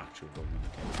 it's an actual bug in the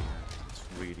game. It's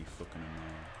really fucking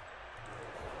annoying.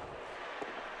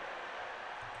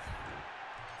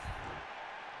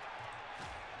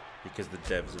 Because the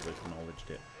devs have acknowledged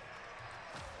it.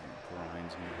 It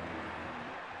grinds me.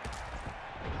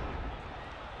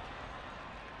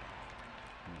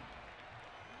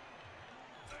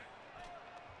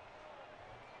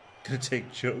 Gonna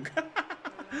take Chug.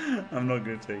 I'm not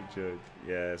gonna take Chug.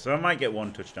 Yeah, so I might get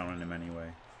one touchdown on him anyway.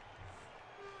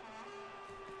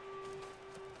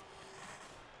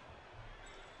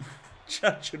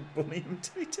 Chad should bully him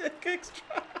till he take extra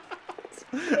arms.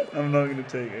 I'm not gonna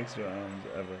take extra arms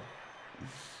ever.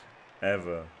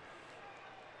 Ever.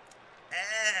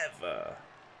 Ever.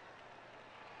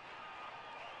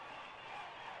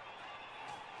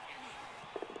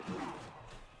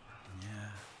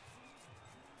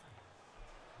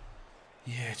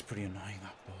 Yeah, it's pretty annoying,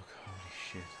 that bug. Holy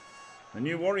shit. The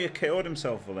new warrior KO'd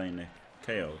himself, Nick.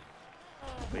 KO'd.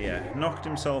 But yeah, knocked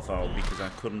himself out because I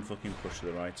couldn't fucking push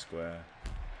the right square.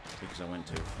 Because I went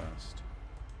too fast.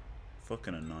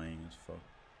 Fucking annoying as fuck.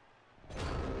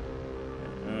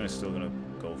 Yeah, I'm still gonna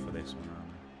go for this one,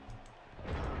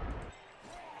 aren't I?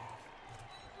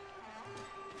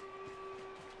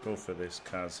 Go for this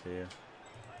Kaz here.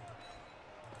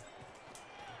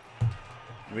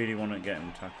 Really want to get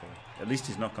him tackled. At least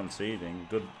he's not conceding.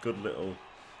 Good little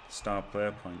star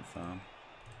player point farm.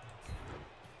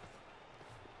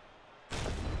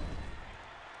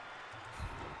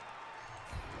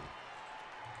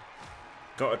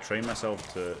 Got to train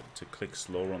myself to click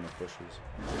slower on the pushes.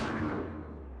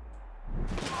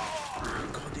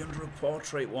 God, the under a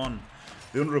portrait one.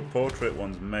 The under a portrait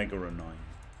one's mega annoying.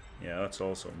 Yeah, that's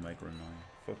also mega annoying.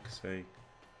 Fuck's sake.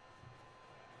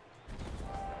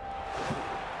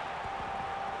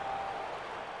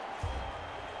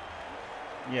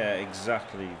 Yeah,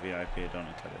 exactly. VIP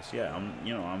Adonicalis. Yeah,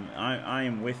 I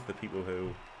am with the people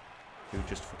who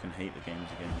just fucking hate the games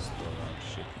against. Oh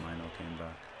shit, Mino came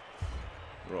back.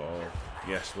 Oh,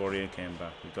 yes, Warrior came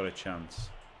back. We got a chance.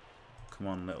 Come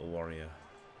on, little warrior.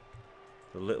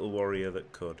 The little warrior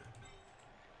that could.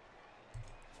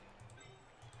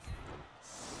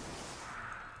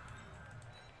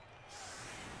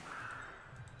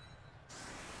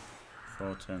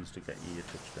 Four turns to get you your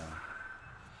touchdown.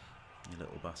 You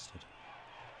little bastard.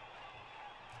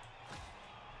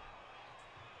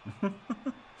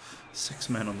 6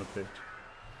 men on the pitch.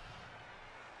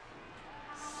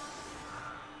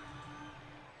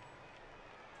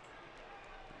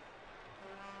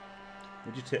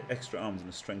 Would you take extra arms and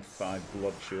a strength 5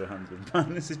 blood sure hands with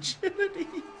minus agility?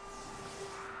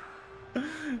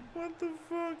 What the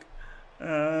fuck?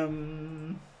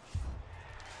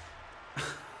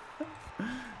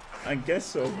 I guess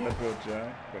so, Bloodbowl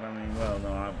Jack. But I mean, well,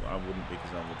 no, I wouldn't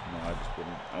because I just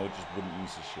wouldn't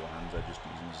use his sure hands. I'd just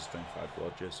use him as a strength 5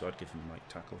 bludger, so I'd give him like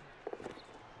tackle.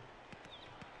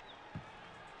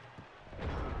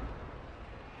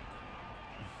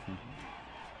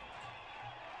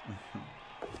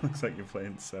 Looks like you're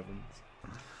playing sevens.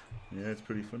 Yeah, it's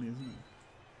pretty funny, isn't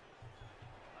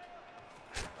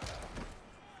it?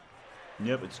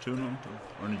 Yep, it's 2 0.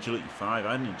 Or an agility 5.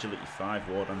 I had an agility 5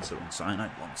 ward answer on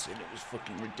Cyanide once, and it was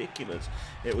fucking ridiculous.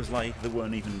 It was like there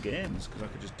weren't even games because I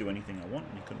could just do anything I want,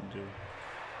 and you couldn't do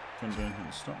anything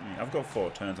to stop me. I've got 4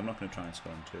 turns. I'm not going to try and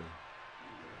score on 2.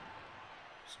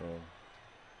 So.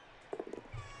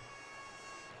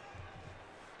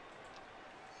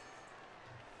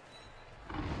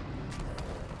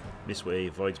 This way, he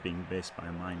avoids being based by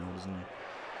a Mino, doesn't he?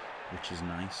 Which is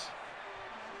nice.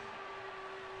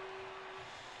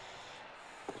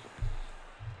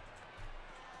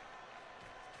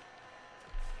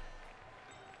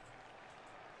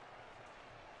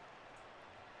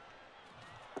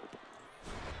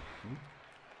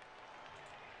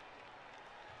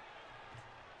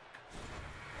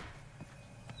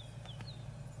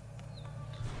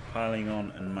 Piling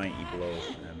On and Mighty Blow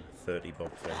and 30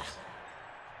 Bob Face.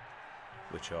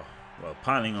 Which are, well,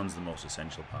 Piling On's the most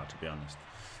essential part, to be honest.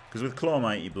 Because with Claw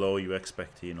Mighty Blow, you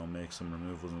expect to, you know, make some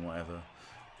removals and whatever.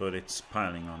 But it's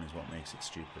Piling On is what makes it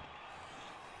stupid.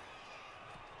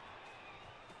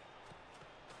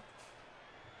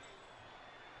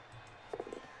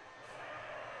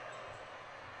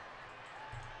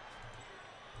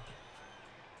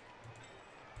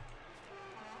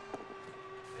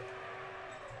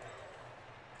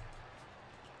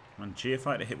 And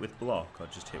GFI to hit with block, or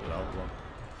just hit without block?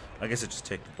 I guess I just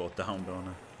take the boat down, don't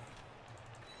I?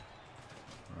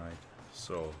 Right,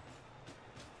 so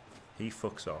he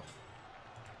fucks off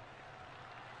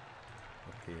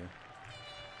up here.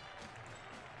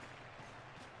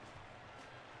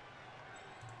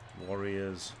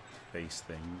 Warriors base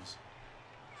things.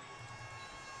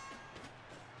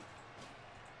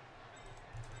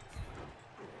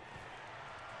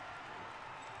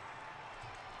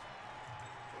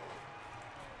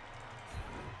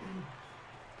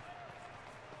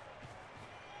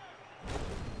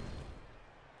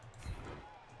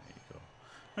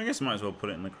 I guess I might as well put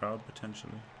it in the crowd,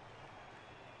 potentially.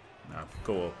 Now,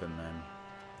 go up and then...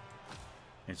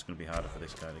 It's going to be harder for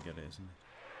this guy to get it, isn't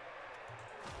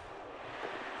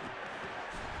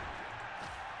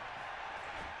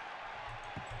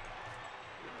it?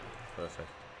 Perfect.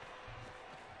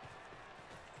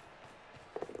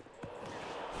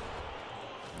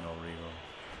 No reroll.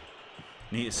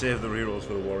 Need to save the rerolls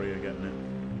for the warrior getting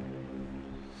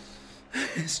it.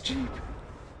 It's cheap.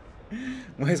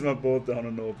 Where's my board down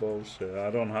a no ball shirt?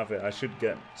 I don't have it. I should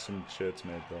get some shirts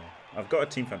made though. I've got a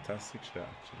Team Fantastic shirt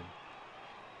actually,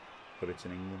 but it's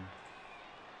in England.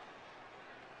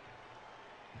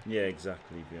 Yeah,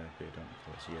 exactly. VIP, don't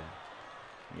close.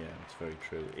 Yeah, it's very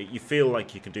true. You feel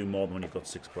like you can do more than when you've got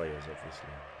 6 players, obviously.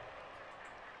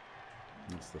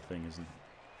 That's the thing, isn't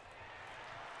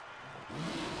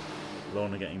it?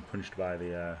 Lona getting punched by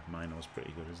the minor was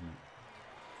pretty good, isn't it?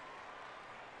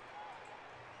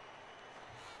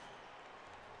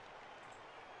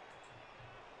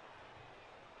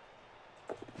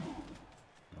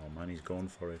 Man, he's going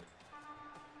for it.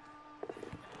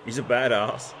 He's a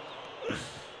badass.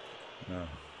 No.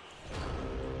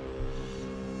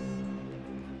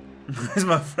 Where's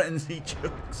my frenzy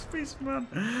jokes, Beast Man?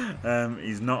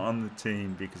 He's not on the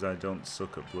team because I don't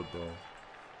suck at Bloodbowl.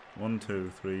 1, 2,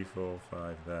 3, 4,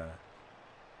 5 there.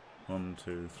 1,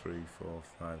 2, 3, 4,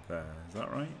 5 there. Is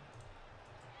that right?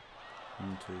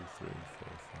 1, 2, 3, 4, 5. 1,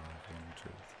 2,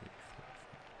 3, 4.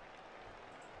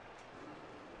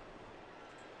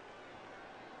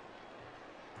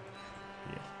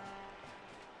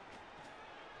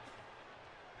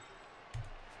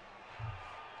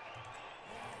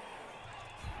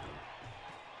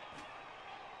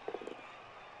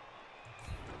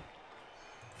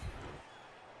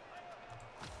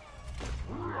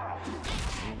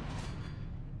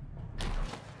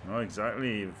 Oh,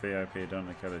 exactly. VIP don't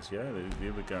look at us. Yeah, the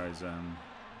other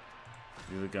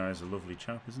guy's a lovely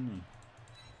chap, isn't he?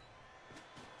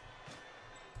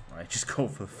 Right, just go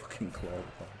for the fucking claw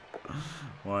pot.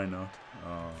 Why not?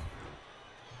 Oh.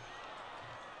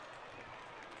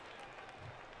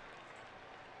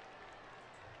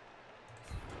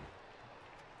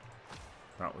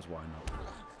 That was why not.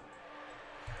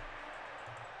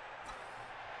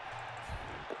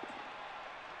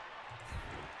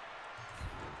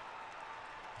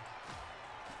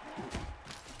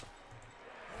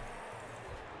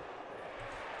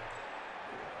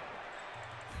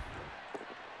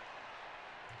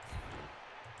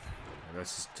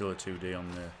 That's still a 2D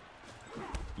on the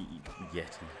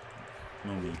Yeti.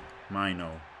 Mummy.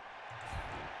 Mino.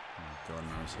 Oh god,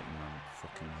 now he's hitting that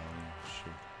fucking warrior.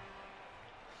 Shit.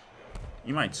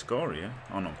 You might score here.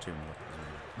 Oh no, 2 more.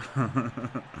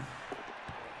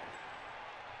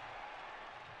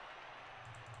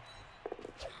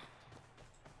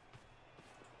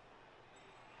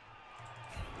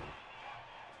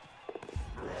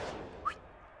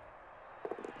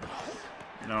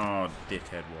 No,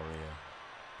 dickhead warrior.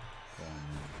 Go on,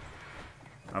 man.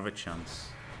 Have a chance.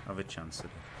 Have a chance at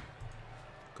it.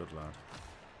 Good lad.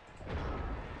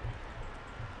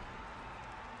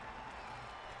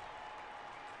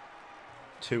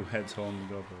 Two heads on the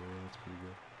double. Yeah, that's pretty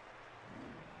good.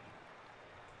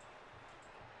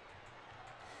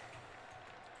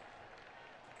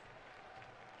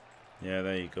 Yeah,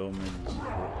 there you go, Mins.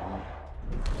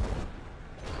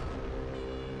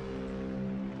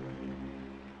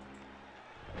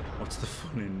 What's the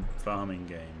fun in farming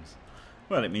games?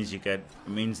 Well, it means it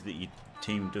means that your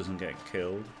team doesn't get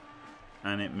killed,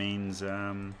 and it means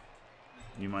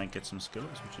you might get some skills,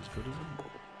 which is good, isn't it?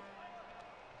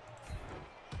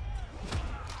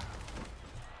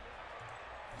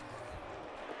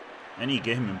 Any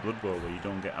game in Blood Bowl where you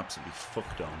don't get absolutely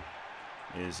fucked on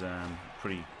is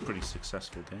pretty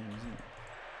successful game, isn't it?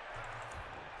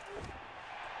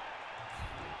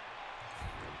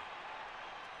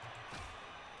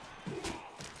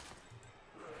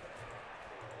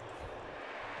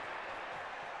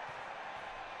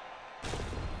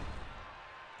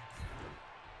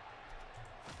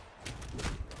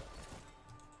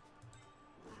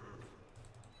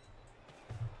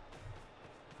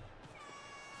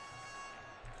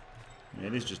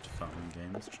 It is just a farming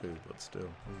game, it's true, but still.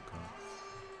 Oh god.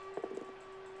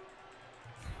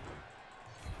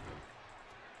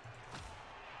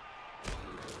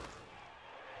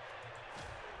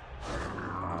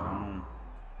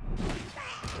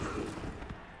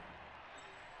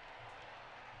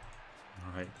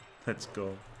 Alright, let's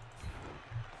go.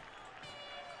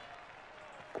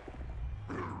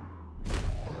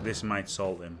 This might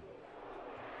salt him.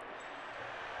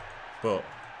 But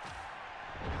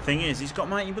thing is, he's got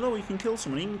Mighty Blow, he can kill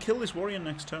someone, he can kill this warrior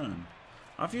next turn.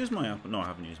 I've used my apple. No, I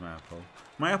haven't used my apple.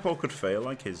 My apple could fail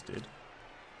like his did.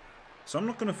 So I'm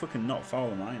not going to fucking not foul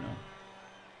the Mino.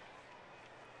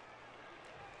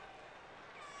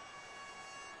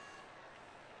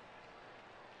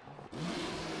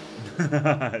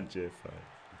 J5.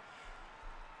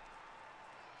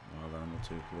 Well then,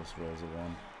 the 2+ rolls a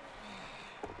 1.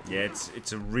 Yeah,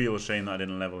 it's a real shame that I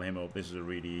didn't level him up. This is a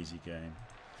really easy game.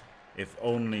 If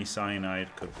only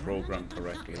Cyanide could program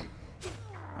correctly,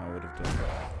 I would have done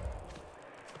that.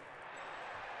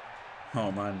 Oh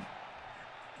man,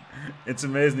 it's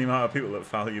amazing the amount of people that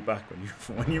foul you back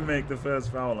when you make the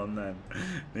first foul on them.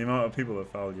 The amount of people that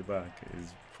foul you back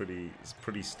is pretty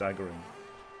staggering.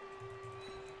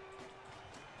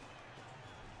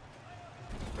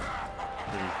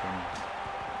 Pretty funny.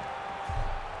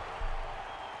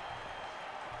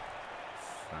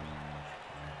 I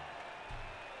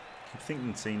keep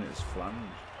thinking seeing it as flange.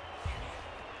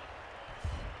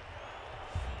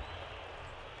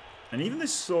 And even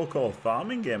this so-called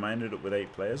farming game, I ended up with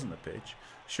 8 players on the pitch.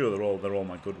 Sure, they're all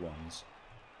my good ones,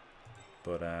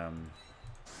 but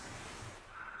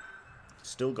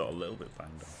still got a little bit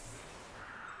banged on.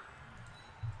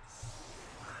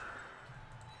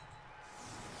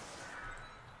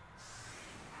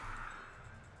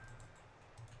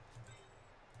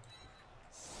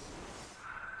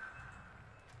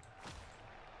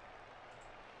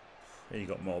 Yeah, you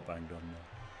got more banged on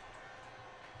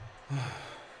there.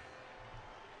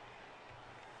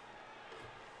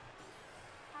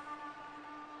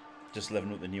 Just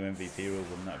leveling up the new MVP rule,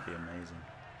 wouldn't that be amazing?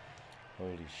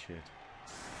 Holy shit.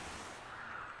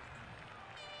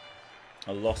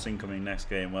 A loss incoming next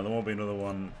game. Well, there won't be another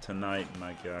one tonight,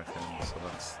 Magyar Khan. So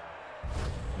that's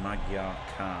Magyar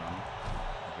Khan.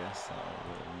 I guess that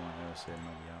will say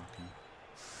Magyar Khan.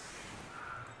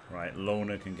 Right,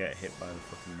 Loner can get hit by the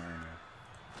fucking Mino.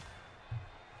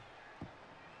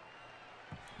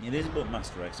 It is about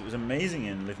Master X. It was amazing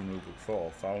in Living Rulebook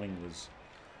 4. Fouling was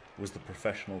the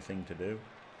professional thing to do,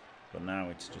 but now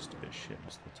it's just a bit shit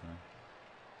most of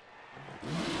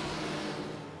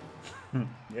the time.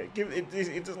 Yeah,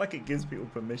 it's just like it gives people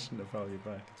permission to foul you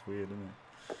back. It's weird, isn't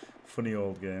it? Funny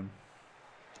old game.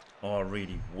 Oh, I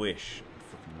really wish I'd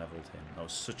fucking leveled him. That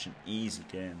was such an easy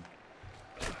game.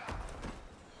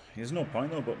 There's no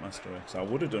point though about Master X. I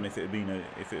would have done if it had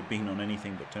been on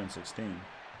anything but turn 16.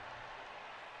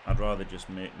 I'd rather just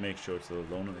make sure it's the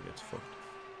Loner that gets fucked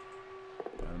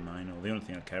by the Mino. The only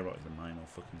thing I care about is the Mino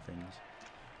fucking things,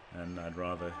 and I'd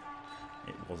rather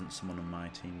it wasn't someone on my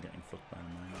team getting fucked by the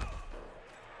Mino.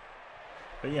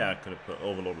 But yeah, I could have put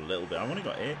Overload a little bit. I've only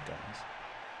got 8 guys,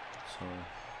 so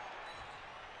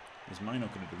his Mino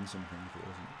could have done something if it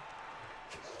wasn't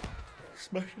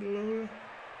smashing it over.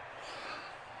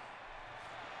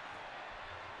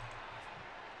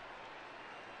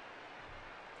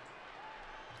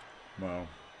 Well,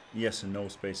 yes and no,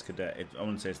 Space Cadet. I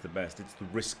wouldn't say it's the best. It's the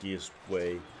riskiest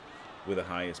way with the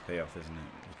highest payoff, isn't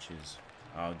it? Which is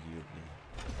arguably,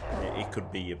 it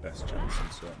could be your best chance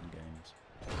in certain games.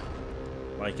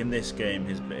 Like in this game,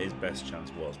 his best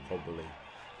chance was probably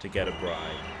to get a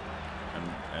bribe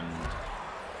and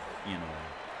you know,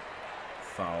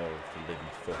 foul the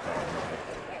living fuck out of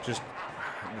it. Just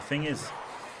the thing is,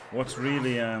 what's really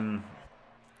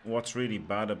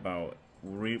bad about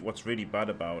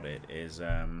it is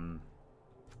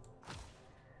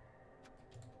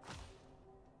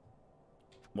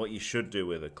what you should do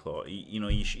with a claw.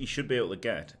 You should be able to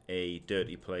get a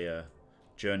dirty player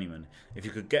journeyman. If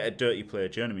you could get a dirty player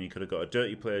journeyman, you could have got a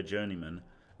dirty player journeyman.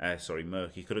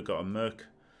 Merc. You could have got a Merc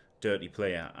dirty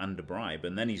player and a bribe,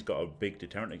 and then he's got a big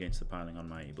deterrent against the piling on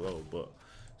Mighty Blow. But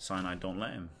Cyanide don't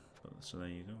let him. So there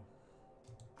you go.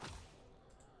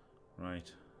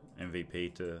 Right.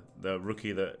 MVP to the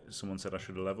rookie that someone said I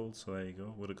should have leveled, so there you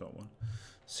go. Would have got one.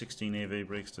 16 AV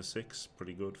breaks to 6.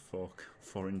 Pretty good. 4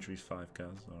 injuries, 5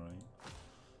 cars. Alright.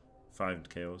 5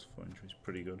 KOs, 4 injuries.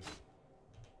 Pretty good.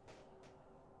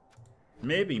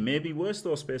 Maybe worse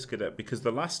though, Space Cadet, because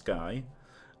the last guy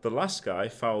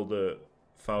fouled the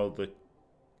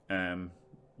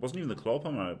wasn't even the claw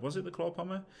pommer. Was it the claw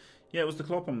pommer? Yeah, it was the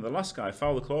claw pommer. The last guy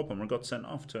fouled the claw pommer and got sent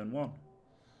off turn 1.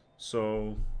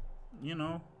 So, you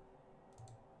know,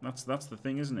 that's the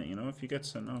thing, isn't it? You know, if you get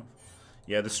sent off.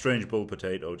 Yeah, the strange bull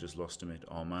potato just lost him it.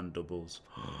 Oh man, doubles.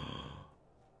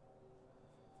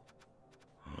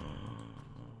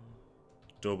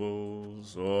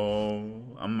 Doubles. Oh,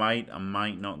 I might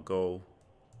not go.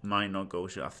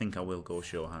 I think I will go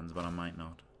show hands, but I might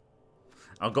not.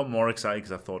 I got more excited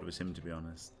because I thought it was him, to be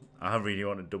honest. I really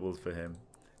wanted doubles for him,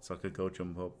 so I could go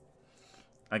jump up.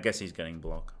 I guess he's getting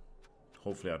block.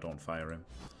 Hopefully I don't fire him.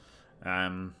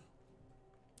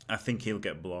 I think he'll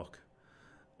get block,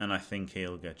 and I think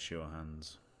he'll get sure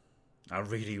hands. I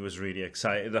really was really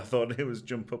excited. I thought it was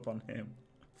jump up on him.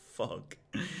 Fuck.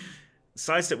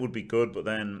 Sidestep would be good, but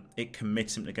then it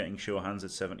commits him to getting sure hands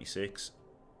at 76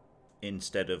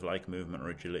 instead of like movement or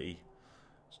agility.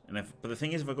 But the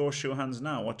thing is, if I go sure hands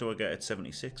now, what do I get at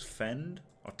 76? Fend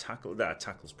or tackle? That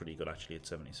tackle's pretty good actually at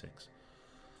 76.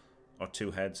 Or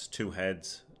two heads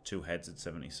at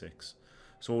 76.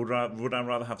 So would I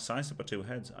rather have sidestep or 2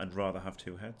 heads? I'd rather have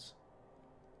 2 heads.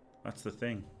 That's the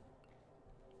thing.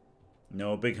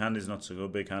 No, big hand is not so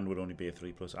good. Big hand would only be a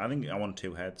 3+. I think I want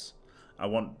 2 heads. I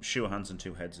want sure hands and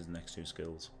 2 heads as the next 2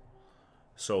 skills.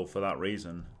 So for that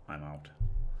reason, I'm out.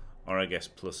 Or I guess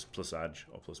plus edge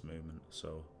or plus movement.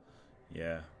 So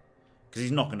yeah, because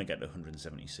he's not going to get to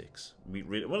 176.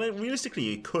 Well, realistically,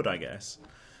 he could, I guess,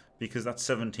 because that's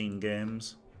 17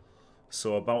 games.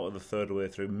 So about the third way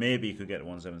through, maybe he could get to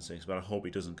 176, but I hope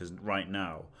he doesn't, because right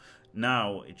now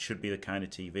it should be the kind of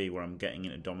TV where I'm getting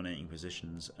into dominating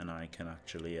positions and I can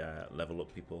actually level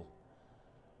up people.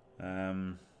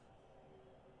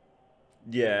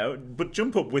 Yeah, but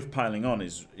jump up with piling on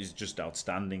is just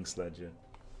outstanding, Sledger.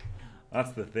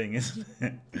 That's the thing, isn't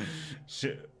it?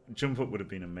 Jump up would have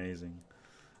been amazing.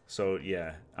 So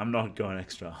yeah, I'm not going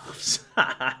extra halves.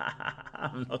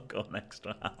 I'm not going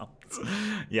extra halves.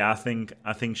 Yeah, I think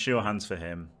sure hands for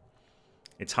him.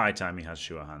 It's high time he has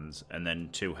sure hands, and then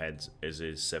 2 heads is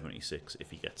his 76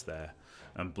 if he gets there,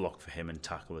 and block for him and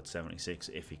tackle at 76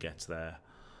 if he gets there,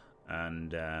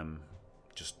 and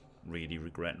just really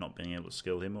regret not being able to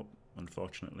skill him up,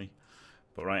 unfortunately.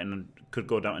 But right, and could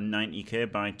go down to 90k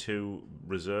by 2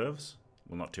 reserves.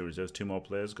 Well, not 2 reserves, 2 more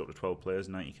players. Go up to 12 players,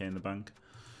 90k in the bank.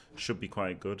 Should be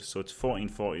quite good. So it's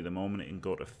 1440 at the moment. It can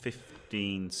go to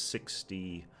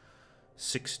 1560,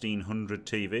 1600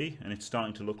 TV, and it's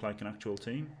starting to look like an actual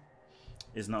team.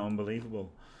 Isn't that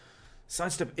unbelievable?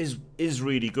 Sidestep is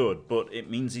really good, but it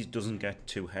means he doesn't get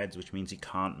 2 heads, which means he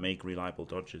can't make reliable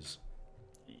dodges.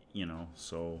 You know,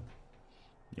 so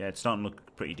yeah, it's starting to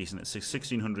look pretty decent. It's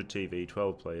 1600 TV,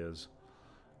 12 players,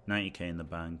 90k in the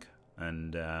bank,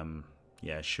 and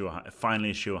yeah,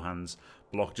 finally a sure hands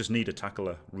block. Just need a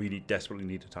tackler, really desperately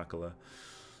need a tackler.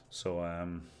 So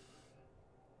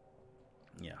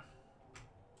yeah.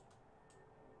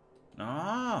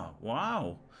 Ah,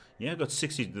 wow. Yeah, got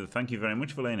 60. Thank you very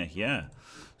much, Valena. Yeah.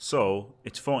 So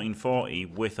it's 1440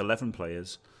 with 11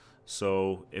 players.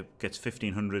 So it gets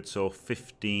 1500. So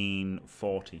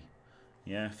 1540.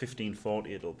 Yeah,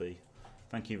 1540 it'll be.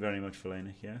 Thank you very much,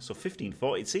 Valena. Yeah. So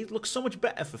 1540. See, it looks so much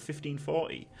better for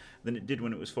 1540 than it did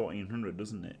when it was 1400,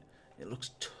 doesn't it? It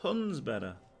looks tons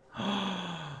better.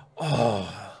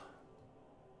 Oh.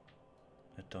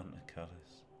 Adonta Callis.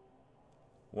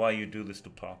 Why you do this to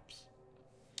Pops?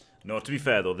 No, to be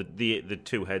fair though, the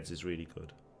 2 heads is really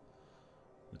good.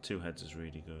 The 2 heads is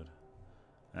really good.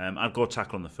 I'd go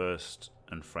tackle on the first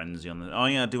and frenzy on the. Oh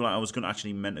yeah, I do. I was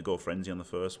actually meant to go frenzy on the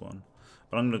first one,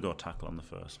 but I'm gonna go tackle on the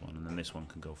first one, and then this one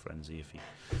can go frenzy if he.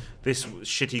 This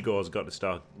shitty go's got to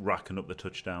start racking up the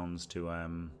touchdowns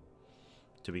to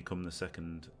become the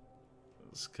second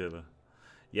skiller.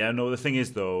 Yeah, no. The thing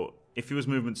is though, if he was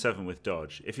movement 7 with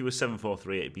dodge, if he was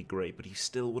 7-4-3, it'd be great, but he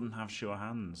still wouldn't have sure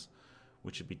hands,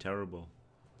 which would be terrible.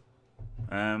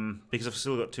 Because I've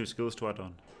still got 2 skills to add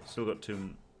on. Still got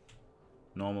 2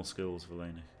 normal skills for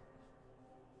Lanik.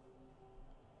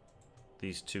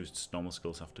 These 2 normal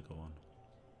skills have to go on.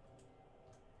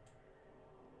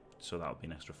 So that'll be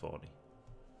an extra 40.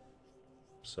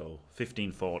 So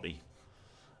 1540,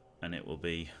 and it will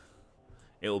be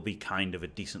kind of a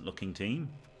decent looking team.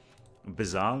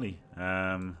 Bizarrely.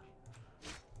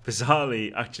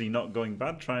 bizarrely actually not going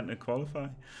bad trying to qualify.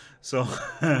 So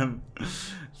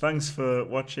thanks for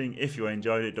watching. If you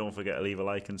enjoyed it, don't forget to leave a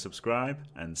like and subscribe,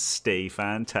 and stay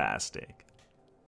fantastic.